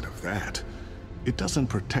outside of that, it doesn't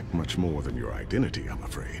protect much more than your identity, I'm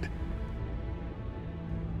afraid.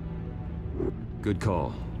 Good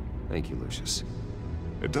call. Thank you, Lucius.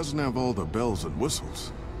 It doesn't have all the bells and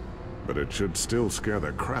whistles, but it should still scare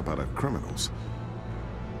the crap out of criminals.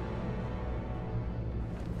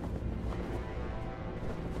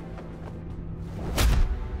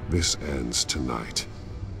 This ends tonight.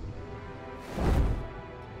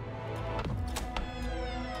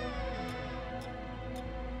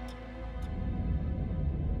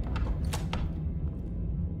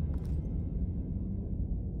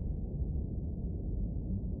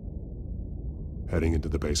 Heading into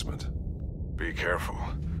the basement. Be careful.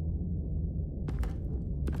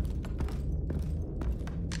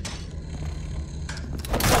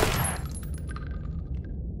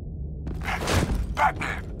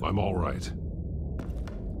 Batman! I'm all right.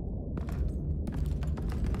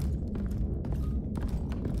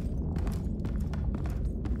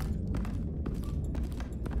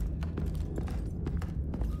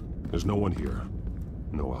 There's no one here.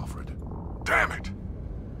 No Alfred. Damn it!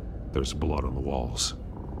 There's blood on the walls.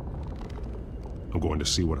 I'm going to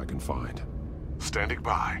see what I can find. Standing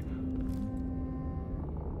by.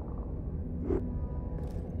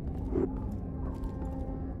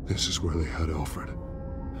 This is where they had Alfred.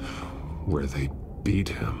 Where they beat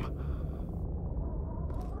him.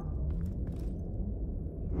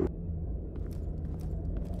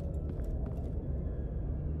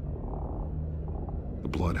 The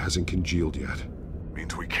blood hasn't congealed yet.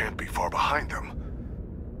 Means we can't be far behind them.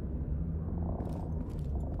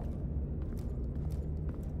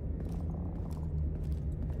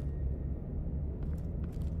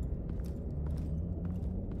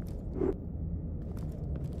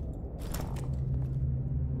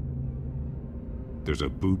 There's a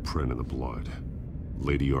boot print in the blood.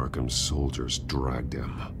 Lady Arkham's soldiers dragged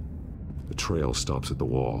him. The trail stops at the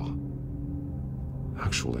wall.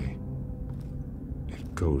 Actually,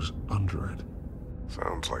 it goes under it.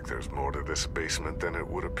 Sounds like there's more to this basement than it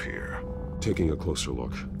would appear. Taking a closer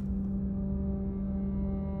look.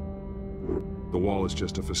 The wall is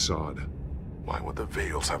just a facade. Why would the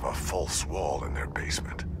Vales have a false wall in their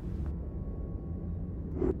basement?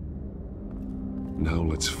 Now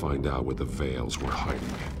let's find out what the Vales were hiding.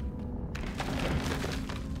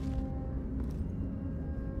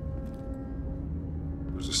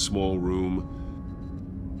 There's a small room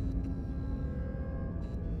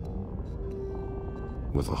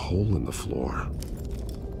with a hole in the floor.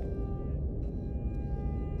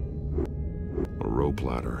 A rope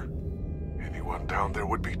ladder. Anyone down there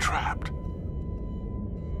would be trapped.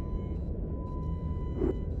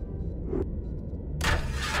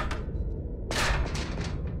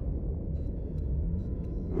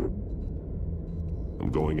 I'm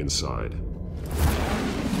going inside.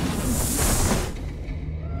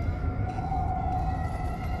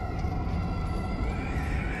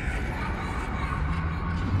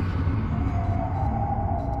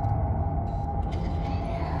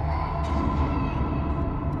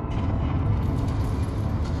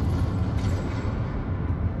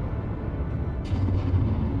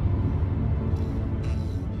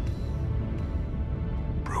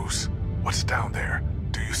 Bruce, what's down there?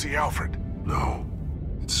 Do you see Alfred? No.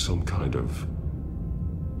 It's some kind of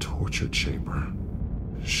torture chamber.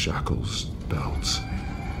 Shackles, belts,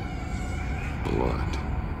 blood.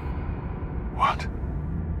 What?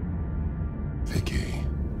 Vicky.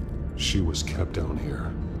 She was kept down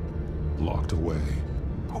here, locked away.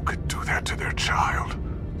 Who could do that to their child?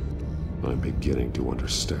 I'm beginning to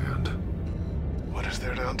understand. What is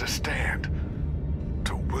there to understand?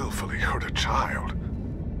 To willfully hurt a child?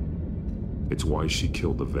 It's why she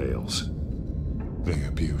killed the Vales. They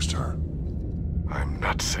abused her. I'm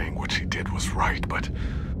not saying what she did was right, but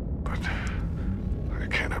I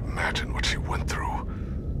can't imagine what she went through.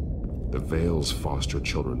 The Vales' foster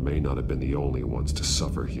children may not have been the only ones to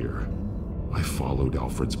suffer here. I followed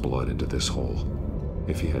Alfred's blood into this hole.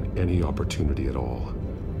 If he had any opportunity at all,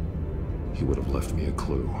 he would have left me a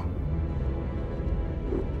clue.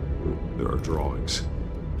 There are drawings.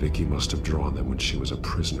 Vicky must have drawn them when she was a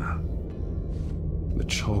prisoner. The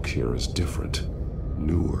chalk here is different,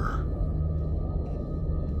 newer.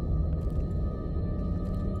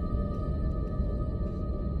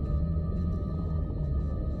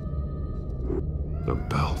 The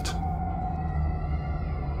belt.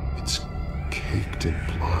 It's caked in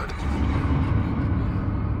blood.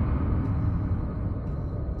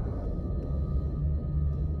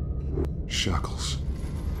 Shackles.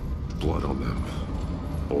 Blood on them.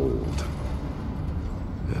 Old.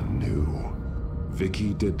 And new.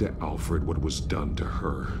 Vicky did to Alfred what was done to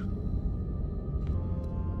her.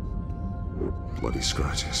 Bloody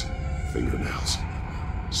scratches. Fingernails.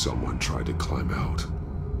 Someone tried to climb out.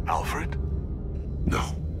 Alfred? No.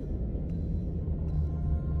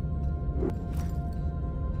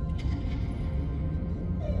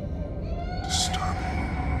 Disturbing.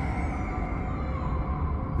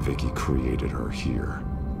 Vicky created her here,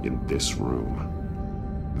 in this room.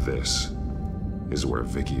 This is where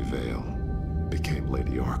Vicky Vale became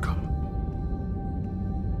Lady Arkham.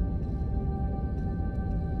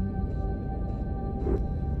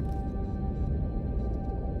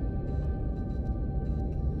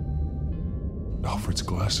 Alfred's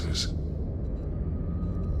glasses.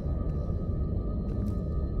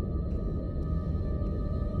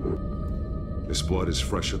 This blood is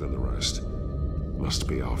fresher than the rest. Must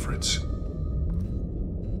be Alfred's.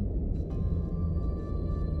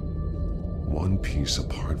 One piece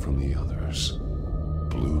apart from the others.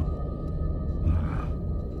 Blue.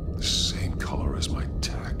 The same color as my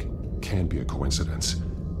tech. Can't be a coincidence.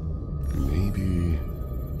 Maybe...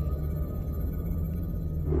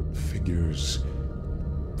 figures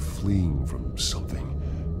fleeing from something.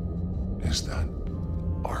 Is that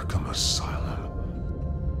Arkham Asylum?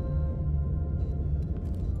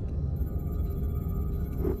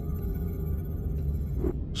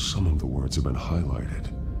 Some of the words have been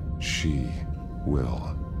highlighted. She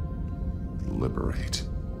will liberate.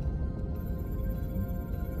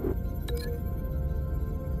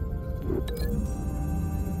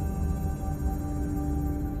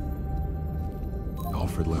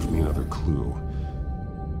 Alfred left me another clue.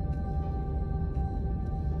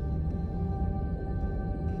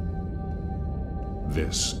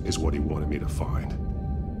 This is what he wanted me to find.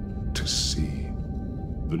 To see.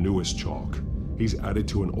 The newest chalk. He's added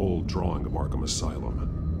to an old drawing of Arkham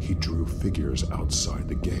Asylum. He drew figures outside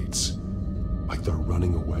the gates. Like they're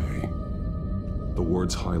running away. The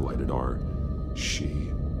words highlighted are, she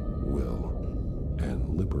will,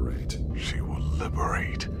 and liberate. She will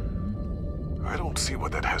liberate? I don't see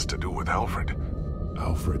what that has to do with Alfred.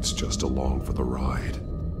 Alfred's just along for the ride.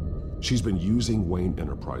 She's been using Wayne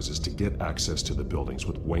Enterprises to get access to the buildings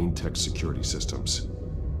with Wayne Tech security systems,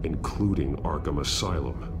 including Arkham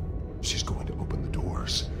Asylum. She's going to open the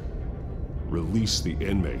doors, release the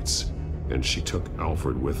inmates, and she took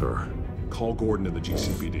Alfred with her. Call Gordon and the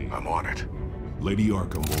GCPD. I'm on it. Lady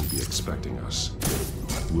Arkham won't be expecting us.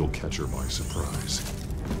 We'll catch her by surprise.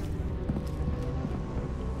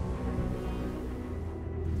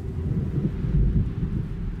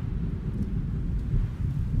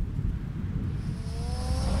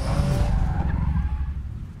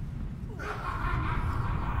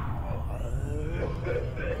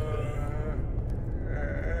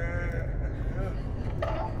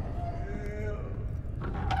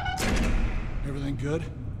 Everything good?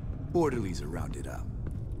 Orderlies are rounded up.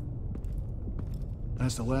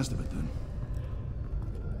 That's the last of it, then.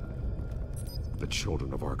 The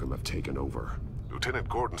children of Arkham have taken over. Lieutenant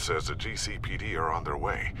Gordon says the GCPD are on their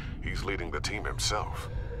way. He's leading the team himself.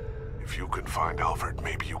 If you can find Alfred,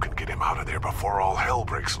 maybe you can get him out of there before all hell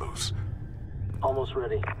breaks loose. Almost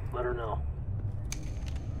ready. Let her know.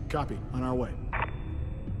 Copy. On our way.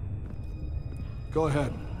 Go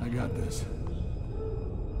ahead. I got this.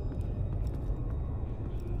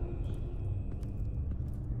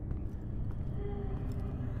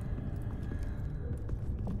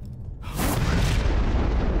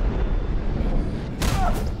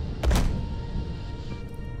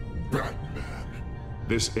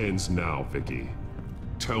 This ends now, Vicky.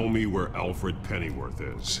 Tell me where Alfred Pennyworth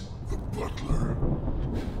is. The butler.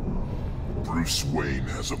 Bruce Wayne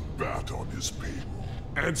has a bat on his payroll.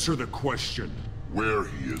 Answer the question. Where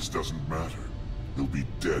he is doesn't matter. He'll be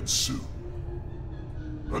dead soon.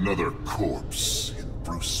 Another corpse in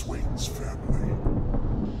Bruce Wayne's family.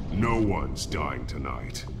 No one's dying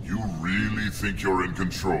tonight. You really think you're in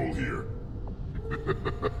control here?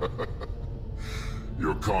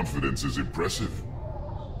 Your confidence is impressive.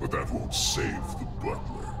 But that won't save the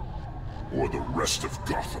butler, or the rest of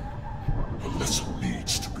Gotham. A lesson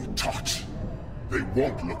needs to be taught. They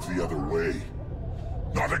won't look the other way.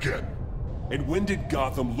 Not again. And when did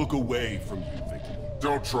Gotham look away from you, Vicky?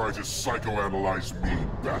 Don't try to psychoanalyze me,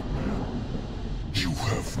 Batman. You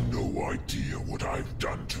have no idea what I've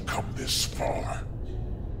done to come this far.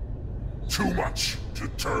 Too much to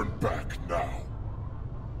turn back now.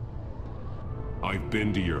 I've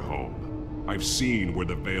been to your home. I've seen where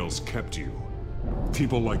the Veils kept you.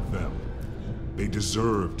 People like them, they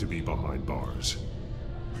deserve to be behind bars.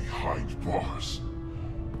 Behind bars?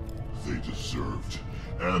 They deserved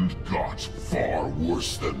and got far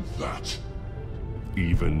worse than that.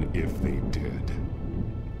 Even if they did,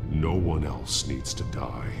 no one else needs to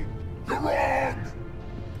die. You're wrong!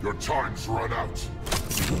 Your time's run out.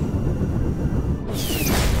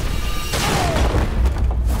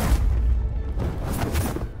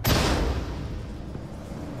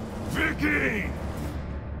 Vicky!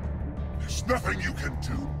 There's nothing you can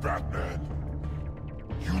do, Batman.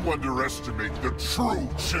 You underestimate the true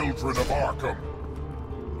children of Arkham.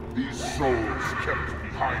 These souls kept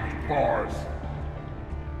behind bars.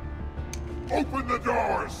 Open the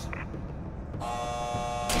doors!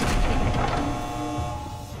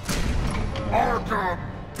 Arkham!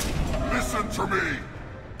 Listen to me!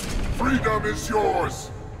 Freedom is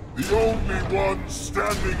yours! The only one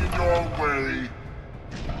standing in your way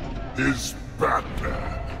is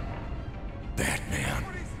Batman. Batman.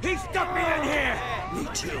 He stuck me in here! Me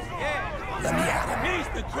too. Let me at him.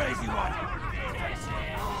 He's the crazy one!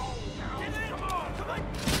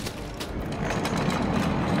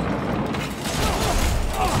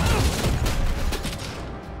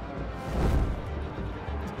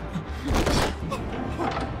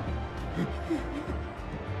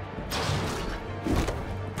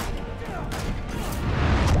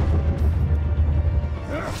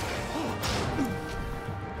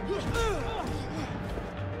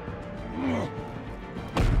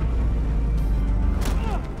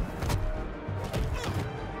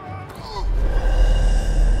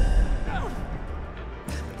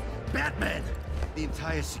 The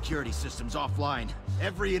entire security system's offline.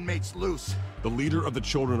 Every inmate's loose. The leader of the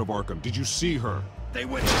Children of Arkham, did you see her? They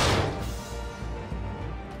went...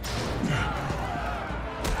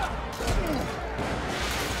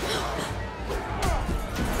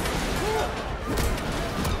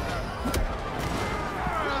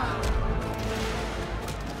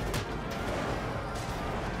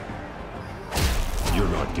 You're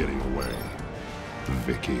not getting away,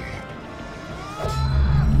 Vicky.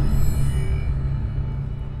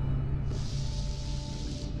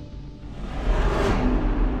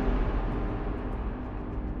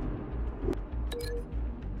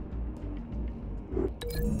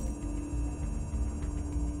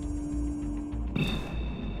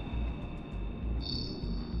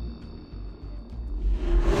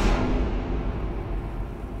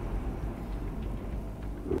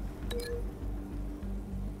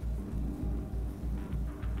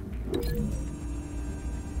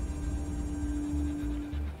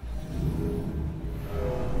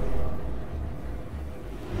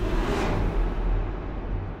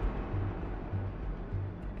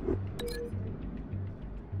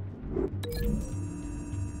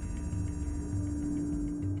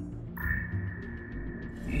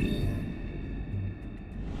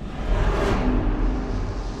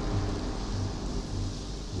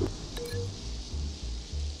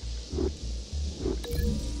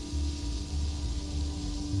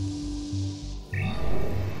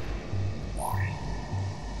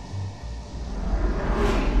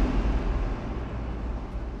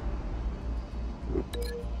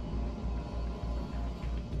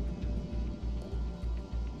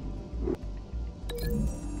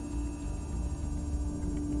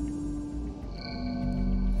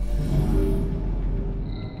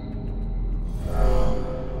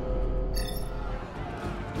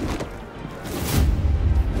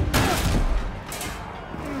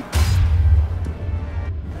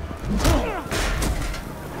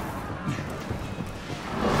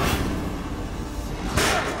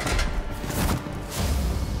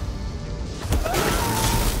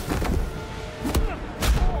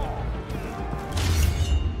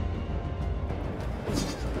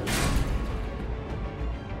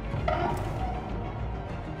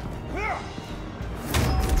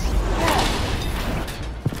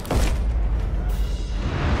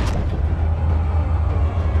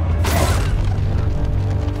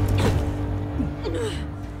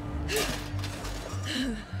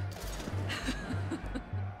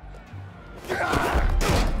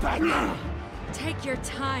 Take your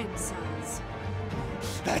time, sons.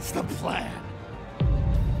 That's the plan.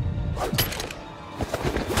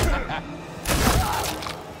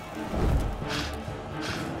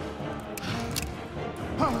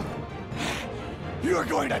 You're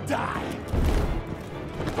going to die.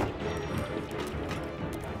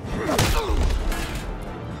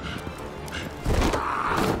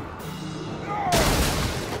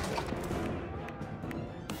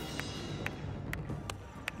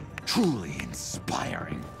 Truly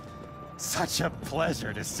inspiring. Such a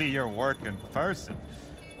pleasure to see your work in person.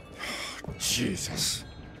 Jesus.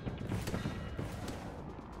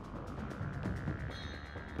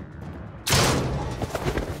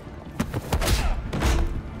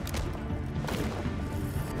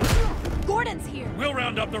 Gordon's here. We'll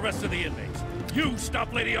round up the rest of the inmates. You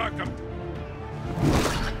stop Lady Arkham.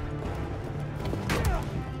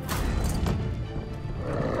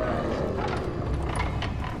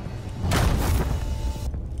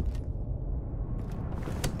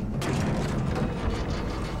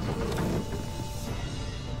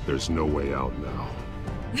 There's no way out now.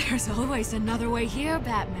 There's always another way here,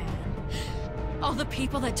 Batman. All the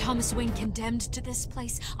people that Thomas Wayne condemned to this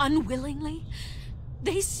place, unwillingly,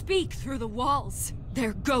 they speak through the walls.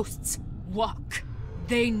 Their ghosts walk.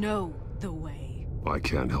 They know the way. I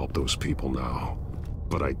can't help those people now,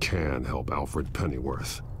 but I can help Alfred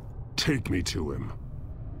Pennyworth. Take me to him.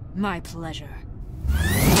 My pleasure.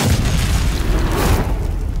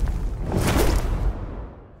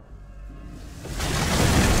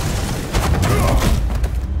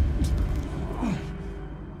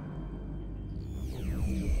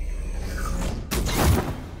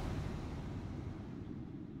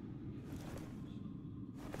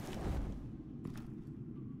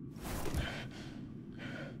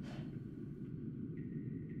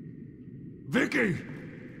 Vicky!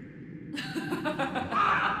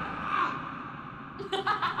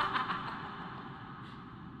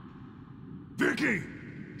 Vicky!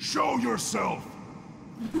 Show yourself!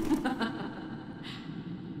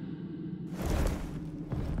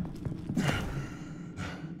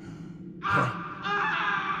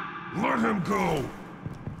 Let him go!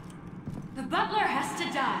 The butler has to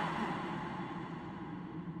die.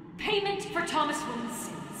 Payment for Thomas Wayne's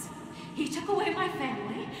sins. He took away my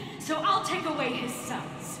family, so I'll take away his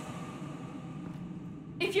sons.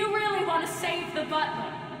 If you really want to save the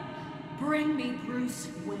butler, bring me Bruce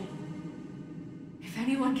Wayne. If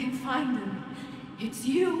anyone can find him, it's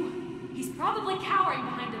you. He's probably cowering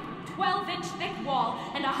behind a 12-inch thick wall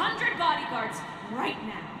and 100 bodyguards right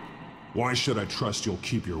now. Why should I trust you'll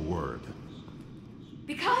keep your word?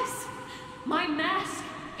 Because my mask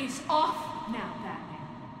is off now, Batman.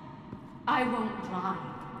 I won't lie.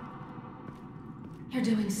 You're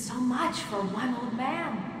doing so much for one old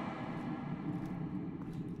man.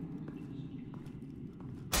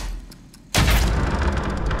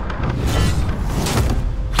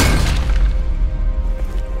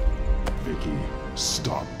 Vicky,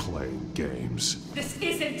 stop playing games. This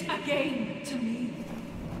isn't a game to me.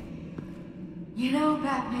 You know,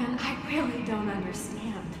 Batman, I really don't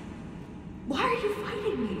understand. Why are you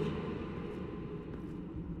fighting me?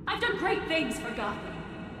 I've done great things for Gotham.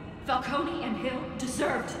 Falcone and Hill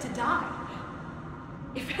deserved to die.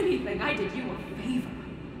 If anything, I did you a favor.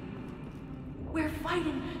 We're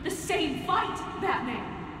fighting the same fight, Batman.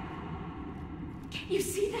 Can you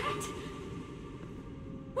see that?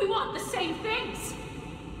 We want the same things.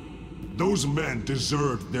 Those men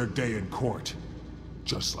deserved their day in court,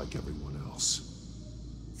 just like everyone else.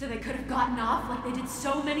 So they could have gotten off like they did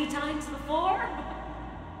so many times before?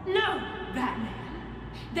 No, Batman.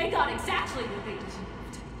 They got exactly what they deserved.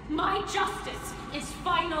 My justice is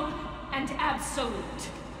final and absolute.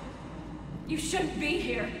 You shouldn't be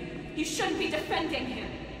here. You shouldn't be defending him.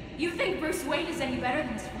 You think Bruce Wayne is any better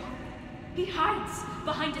than his father? He hides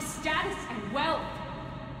behind his status and wealth.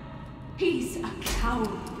 He's a coward,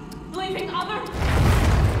 leaving other...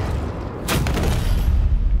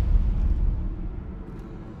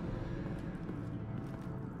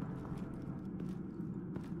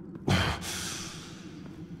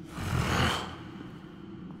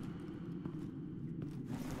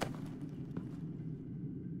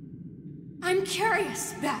 I'm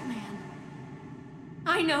curious, Batman.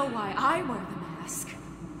 I know why I wear the mask.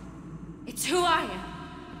 It's who I am.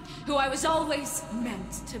 Who I was always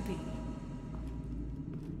meant to be.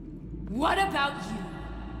 What about you?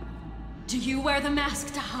 Do you wear the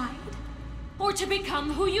mask to hide? Or to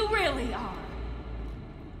become who you really are?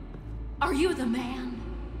 Are you the man?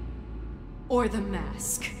 Or the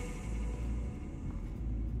mask?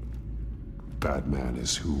 Batman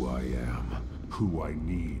is who I am. Who I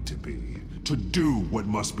need to be. To do what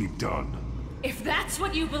must be done. If that's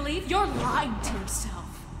what you believe, you're lying to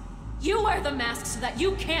yourself. You wear the mask so that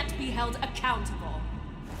you can't be held accountable.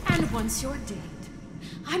 And once you're dead,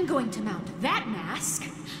 I'm going to mount that mask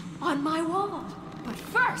on my wall. But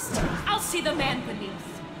first, I'll see the man beneath.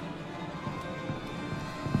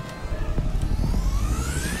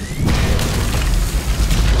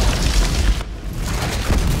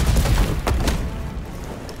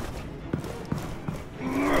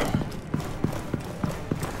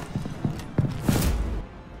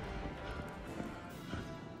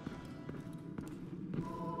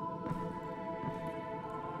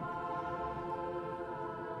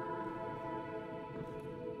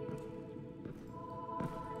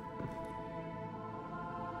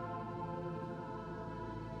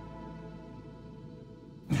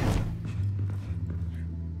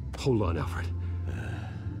 Hold on, Alfred.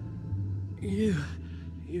 You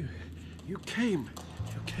came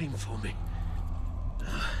for me.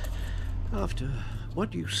 After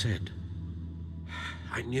what you said,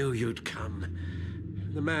 I knew you'd come.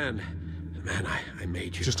 The man I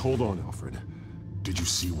made you. Just hold on, Alfred. Did you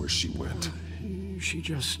see where she went? She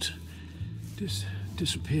just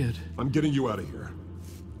disappeared. I'm getting you out of here.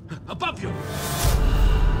 Above you!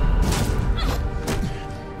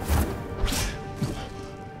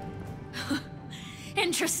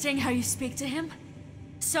 Interesting how you speak to him.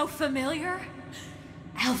 So familiar.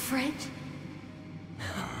 Alfred.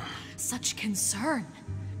 Such concern.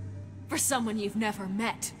 For someone you've never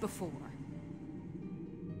met before.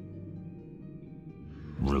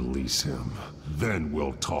 Release him. Then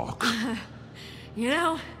we'll talk. You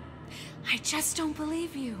know, I just don't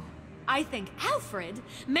believe you. I think Alfred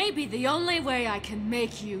may be the only way I can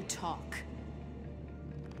make you talk.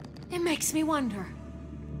 It makes me wonder,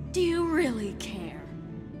 do you really care?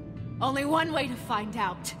 Only one way to find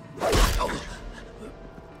out. Oh.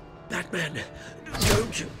 Batman,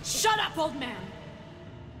 don't you... Shut up, old man!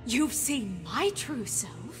 You've seen my true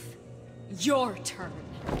self. Your turn.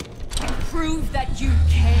 Prove that you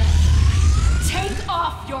care. Take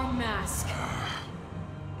off your mask.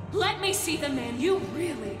 Let me see the man you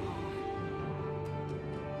really are.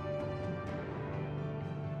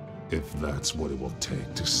 If that's what it will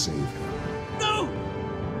take to save him. No!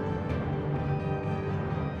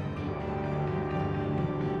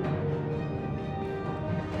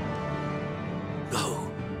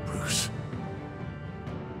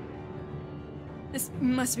 This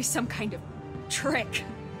must be some kind of trick.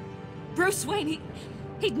 Bruce Wayne,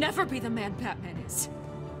 he'd never be the man Batman is.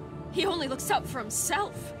 He only looks out for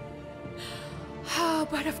himself. Oh,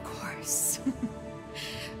 but of course.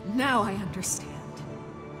 Now I understand.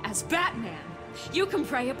 As Batman, you can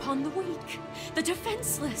prey upon the weak, the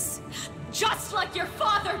defenseless, just like your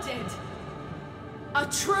father did. A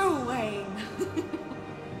true Wayne.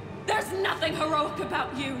 There's nothing heroic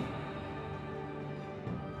about you.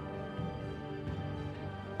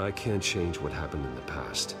 I can't change what happened in the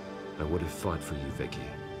past. I would have fought for you, Vicky.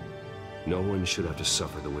 No one should have to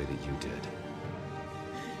suffer the way that you did.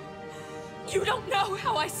 You don't know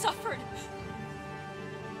how I suffered.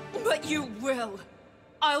 But you will.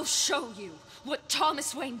 I'll show you what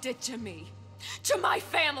Thomas Wayne did to me. To my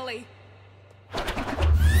family.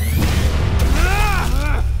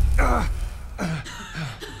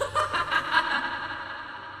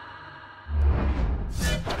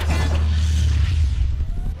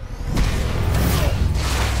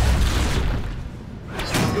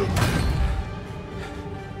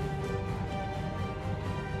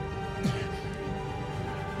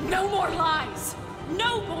 No more lies!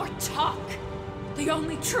 No more talk! The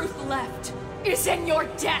only truth left is in your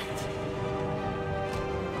death!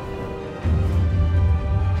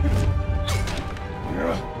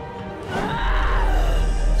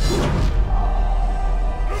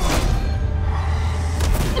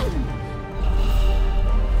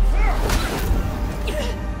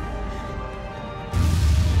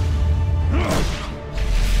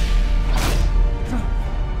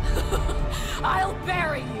 I'll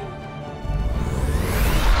bury you!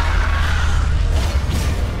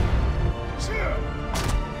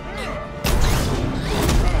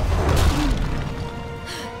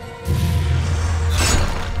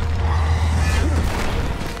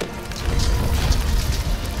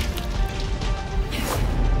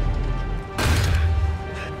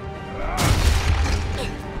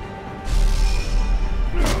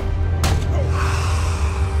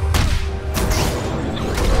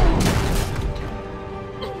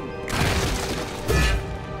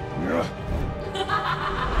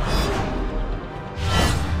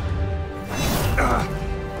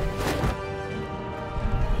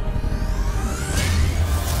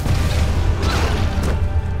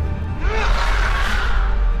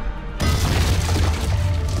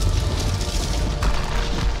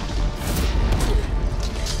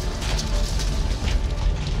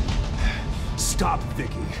 Stop,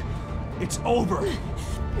 Vicky. It's over.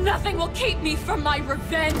 Nothing will keep me from my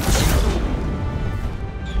revenge.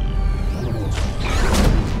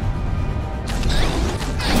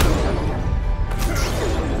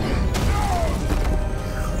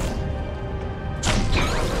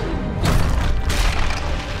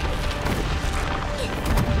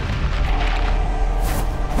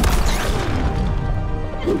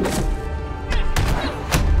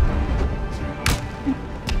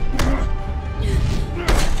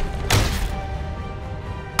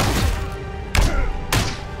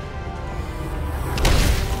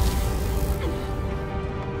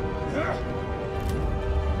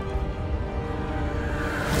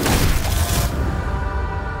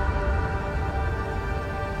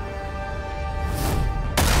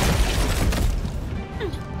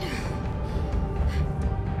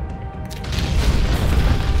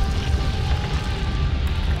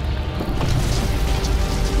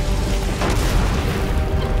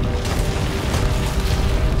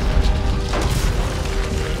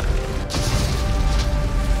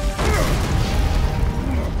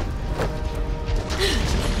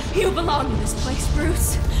 You belong in this place,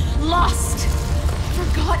 Bruce. Lost,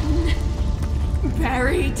 forgotten,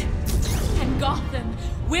 buried. And Gotham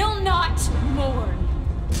will not mourn.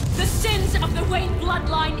 The sins of the Wayne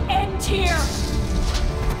bloodline end here.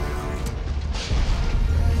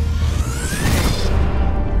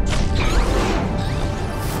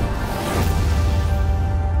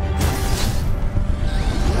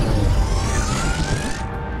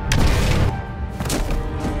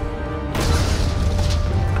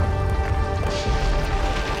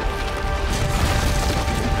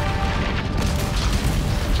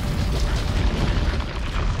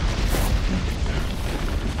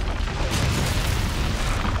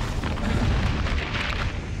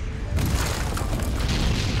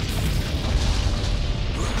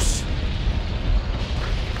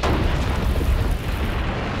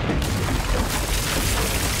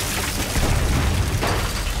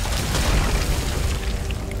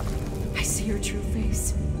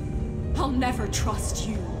 I'll never trust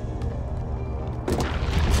you.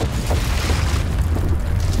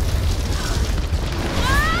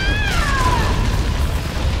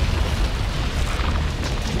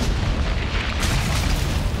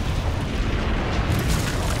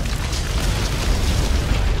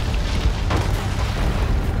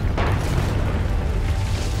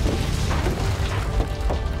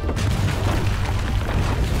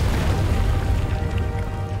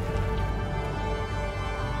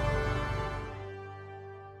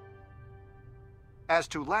 As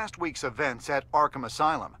to last week's events at Arkham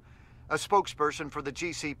Asylum, a spokesperson for the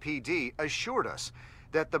GCPD assured us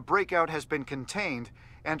that the breakout has been contained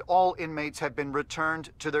and all inmates have been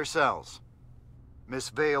returned to their cells. Miss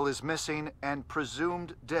Vale is missing and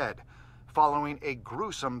presumed dead, following a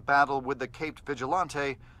gruesome battle with the caped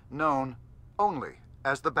vigilante known only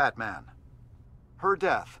as the Batman. Her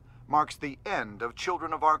death marks the end of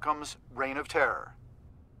Children of Arkham's reign of terror.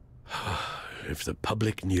 If the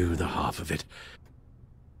public knew the half of it.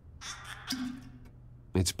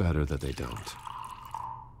 It's better that they don't.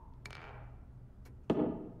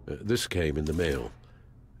 This came in the mail.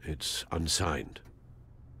 It's unsigned.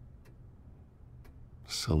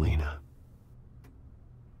 Selina.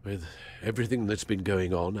 With everything that's been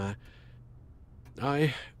going on,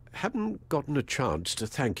 I haven't gotten a chance to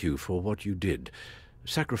thank you for what you did,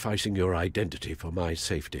 sacrificing your identity for my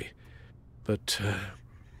safety. But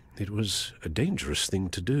it was a dangerous thing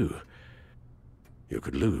to do. You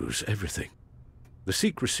could lose everything. The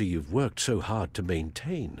secrecy you've worked so hard to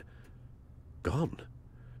maintain. Gone.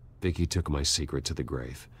 Vicky took my secret to the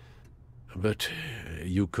grave. But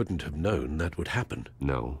you couldn't have known that would happen.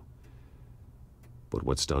 No. But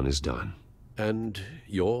what's done is done. And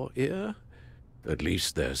your ear? At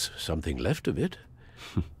least there's something left of it.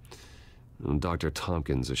 Dr.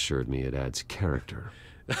 Tompkins assured me it adds character.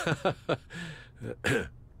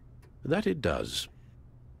 That it does.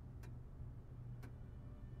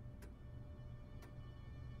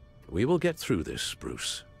 We will get through this,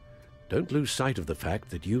 Bruce. Don't lose sight of the fact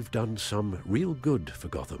that you've done some real good for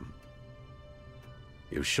Gotham.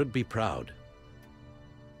 You should be proud.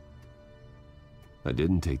 I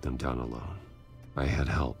didn't take them down alone. I had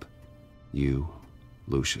help. You,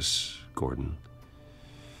 Lucius, Gordon,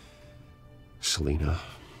 Selina,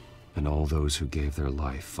 and all those who gave their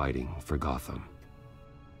life fighting for Gotham.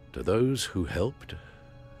 To those who helped,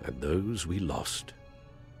 and those we lost.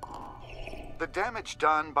 The damage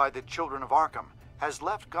done by the Children of Arkham has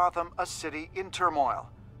left Gotham a city in turmoil.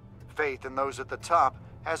 Faith in those at the top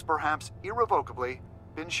has perhaps irrevocably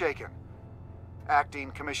been shaken.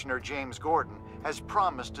 Acting Commissioner James Gordon has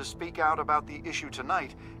promised to speak out about the issue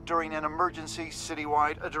tonight during an emergency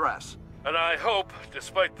citywide address. And I hope,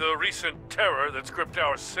 despite the recent terror that's gripped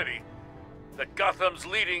our city, that Gotham's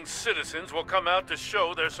leading citizens will come out to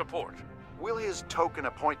show their support. Will his token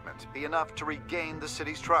appointment be enough to regain the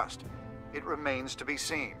city's trust? It remains to be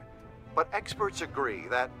seen. But experts agree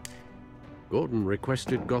that... Gordon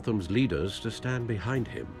requested Gotham's leaders to stand behind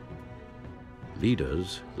him.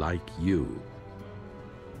 Leaders like you.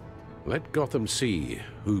 Let Gotham see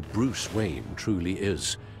who Bruce Wayne truly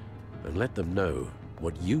is, and let them know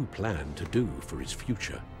what you plan to do for his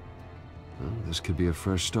future. Well, this could be a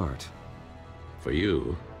fresh start. For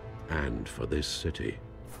you, and for this city.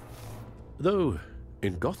 Though,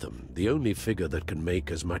 in Gotham, the only figure that can make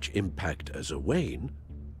as much impact as a Wayne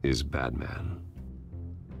is Batman.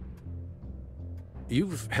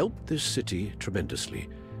 You've helped this city tremendously,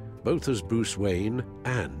 both as Bruce Wayne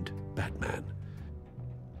and Batman.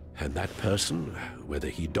 And that person, whether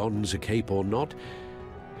he dons a cape or not,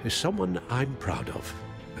 is someone I'm proud of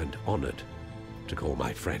and honored to call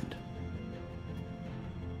my friend.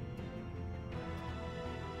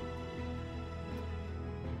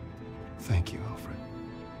 Thank you, Alfred.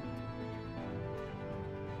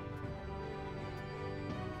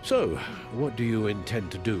 So, what do you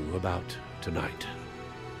intend to do about tonight?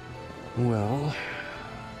 Well,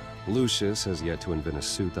 Lucius has yet to invent a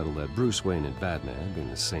suit that'll let Bruce Wayne and Batman be in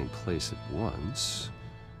the same place at once.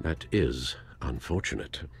 That is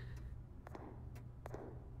unfortunate.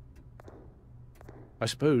 I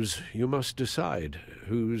suppose you must decide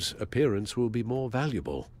whose appearance will be more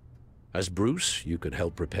valuable. As Bruce, you can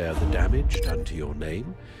help repair the damage done to your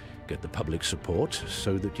name, get the public support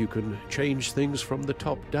so that you can change things from the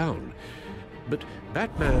top down. But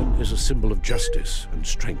Batman is a symbol of justice and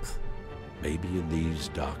strength. Maybe in these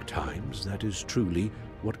dark times, that is truly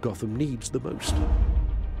what Gotham needs the most.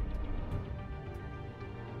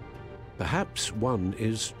 Perhaps one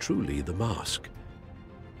is truly the mask,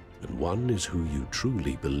 and one is who you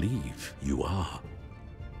truly believe you are.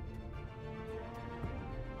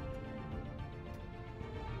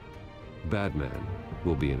 Batman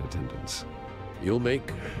will be in attendance. You'll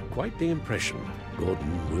make quite the impression.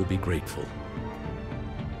 Gordon will be grateful.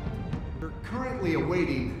 We're currently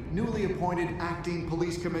awaiting newly appointed Acting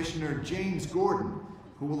Police Commissioner James Gordon,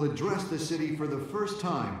 who will address the city for the first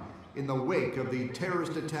time in the wake of the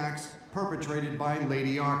terrorist attacks perpetrated by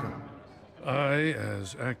Lady Arkham. I,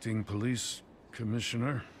 as Acting Police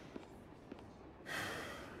Commissioner...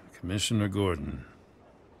 Commissioner Gordon.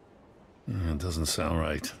 It doesn't sound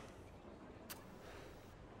right.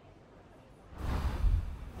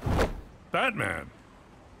 Batman!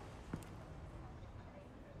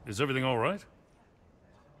 Is everything all right?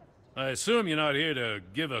 I assume you're not here to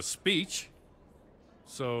give a speech.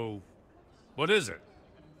 So, what is it?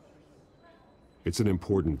 It's an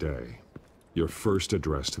important day. Your first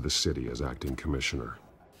address to the city as acting commissioner.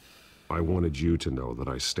 I wanted you to know that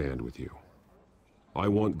I stand with you. I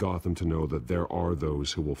want Gotham to know that there are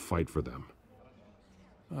those who will fight for them.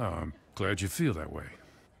 Oh, I'm glad you feel that way.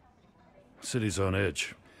 City's on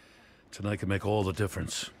edge. Tonight can make all the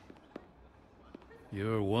difference.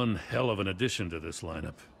 You're one hell of an addition to this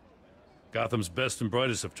lineup. Gotham's best and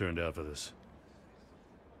brightest have turned out for this.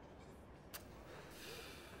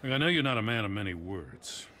 Look, I know you're not a man of many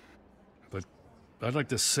words, but I'd like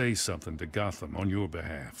to say something to Gotham on your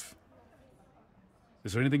behalf.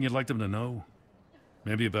 Is there anything you'd like them to know?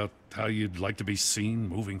 Maybe about how you'd like to be seen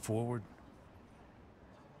moving forward?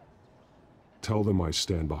 Tell them I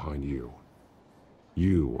stand behind you.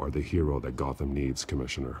 You are the hero that Gotham needs,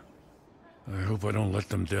 Commissioner. I hope I don't let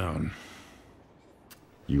them down.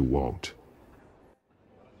 You won't.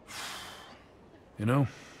 You know,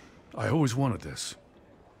 I always wanted this.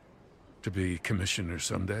 To be commissioner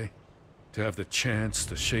someday. To have the chance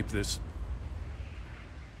to shape this.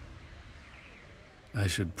 I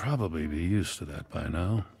should probably be used to that by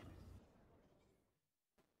now.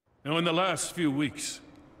 Now, in the last few weeks,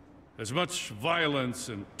 as much violence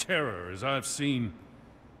and terror as I've seen,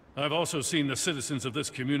 I've also seen the citizens of this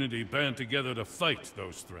community band together to fight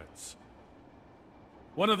those threats.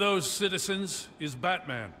 One of those citizens is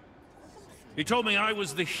Batman. He told me I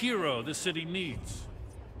was the hero the city needs.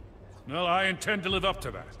 Well, I intend to live up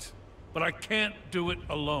to that, but I can't do it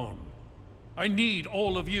alone. I need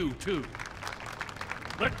all of you, too.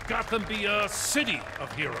 Let Gotham be a city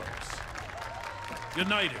of heroes.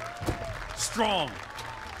 United, strong,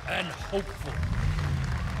 and hopeful.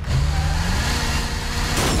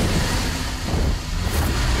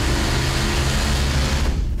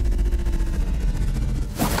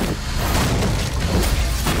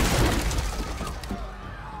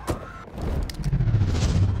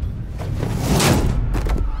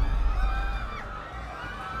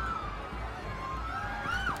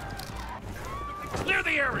 Clear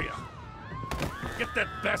the area! Get that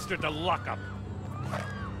bastard to lock up.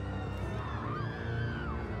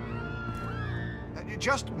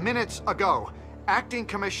 Just minutes ago, Acting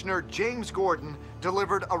Commissioner James Gordon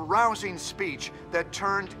delivered a rousing speech that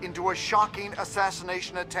turned into a shocking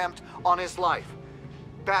assassination attempt on his life.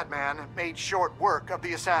 Batman made short work of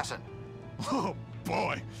the assassin. Oh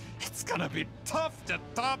boy, it's gonna be tough to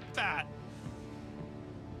top that.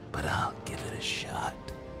 But I'll give it a shot.